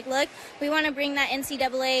back, we were like, look, we want to bring that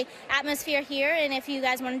NCAA atmosphere here, and if you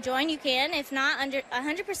guys want to join, you can. If not,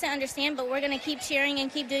 100% understand, but we're going to keep cheering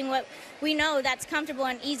and keep doing what we know that's comfortable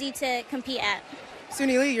and easy to compete at.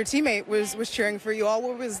 Suni Lee, your teammate, was cheering for you all.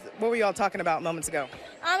 What were you all talking about moments ago?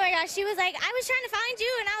 Oh my gosh, she was like, I was trying to find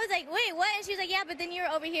you, and I was like, wait, what? And she was like, yeah, but then you were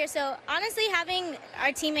over here. So honestly, having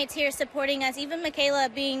our teammates here supporting us, even Michaela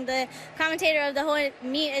being the commentator of the whole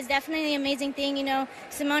meet, is definitely an amazing thing. You know,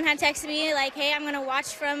 Simone had texted me like, hey, I'm gonna watch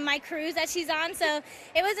from my cruise that she's on. So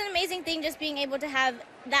it was an amazing thing just being able to have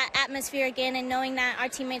that atmosphere again and knowing that our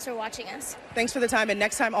teammates are watching us. Thanks for the time, and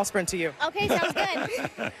next time I'll sprint to you. Okay, sounds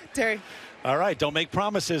good. Terry. All right, don't make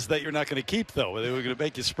promises that you're not going to keep, though. They were going to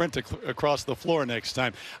make you sprint across the floor next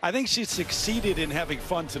time. I think she succeeded in having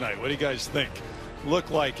fun tonight. What do you guys think? Looked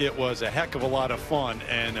like it was a heck of a lot of fun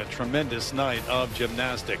and a tremendous night of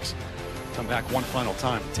gymnastics. Come back one final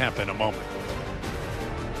time to Tampa in a moment.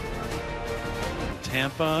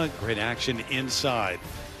 Tampa, great action inside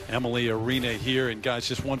Emily Arena here. And guys,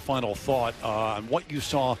 just one final thought on what you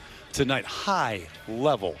saw tonight. High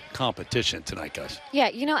level competition tonight, guys. Yeah,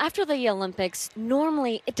 you know, after the Olympics,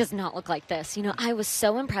 normally it does not look like this. You know, I was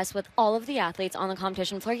so impressed with all of the athletes on the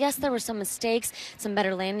competition floor. Yes, there were some mistakes, some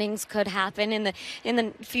better landings could happen in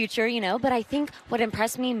the future, you know, but I think what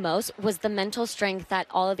impressed me most was the mental strength that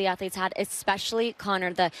all of the athletes had, especially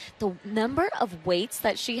Connor, the number of weights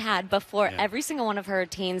that she had before every single one of her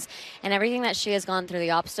routines and everything that she has gone through,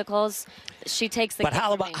 the obstacles. She takes the. But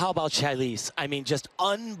how about Shilese? I mean, just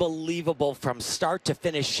unbelievable from start to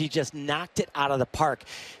finish. She just knocked it out of the park.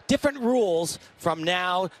 Different rules from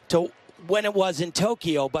now to when it was in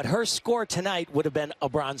Tokyo, but her score tonight would have been a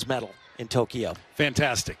bronze medal in Tokyo.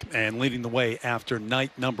 Fantastic. And leading the way after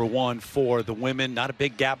night number 1 for the women. Not a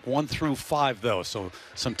big gap, 1 through 5, though. So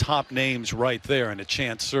some top names right there, and a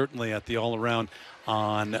chance certainly at the all-around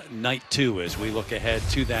on night 2 as we look ahead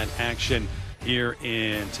to that action here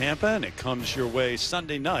in Tampa, and it comes your way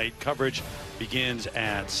Sunday night. Coverage begins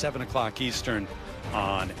at 7 o'clock Eastern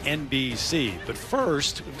on NBC. But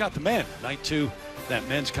first, we've got the men. Night 2, that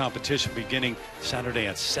men's competition beginning Saturday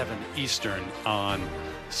at 7 Eastern on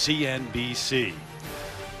CNBC.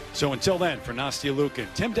 So until then, for Nastia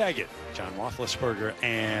Liukin, Tim Daggett, John Roethlisberger,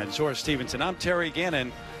 and Zora Stevenson, I'm Terry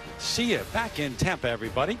Gannon. See you back in Tampa,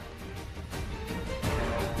 everybody.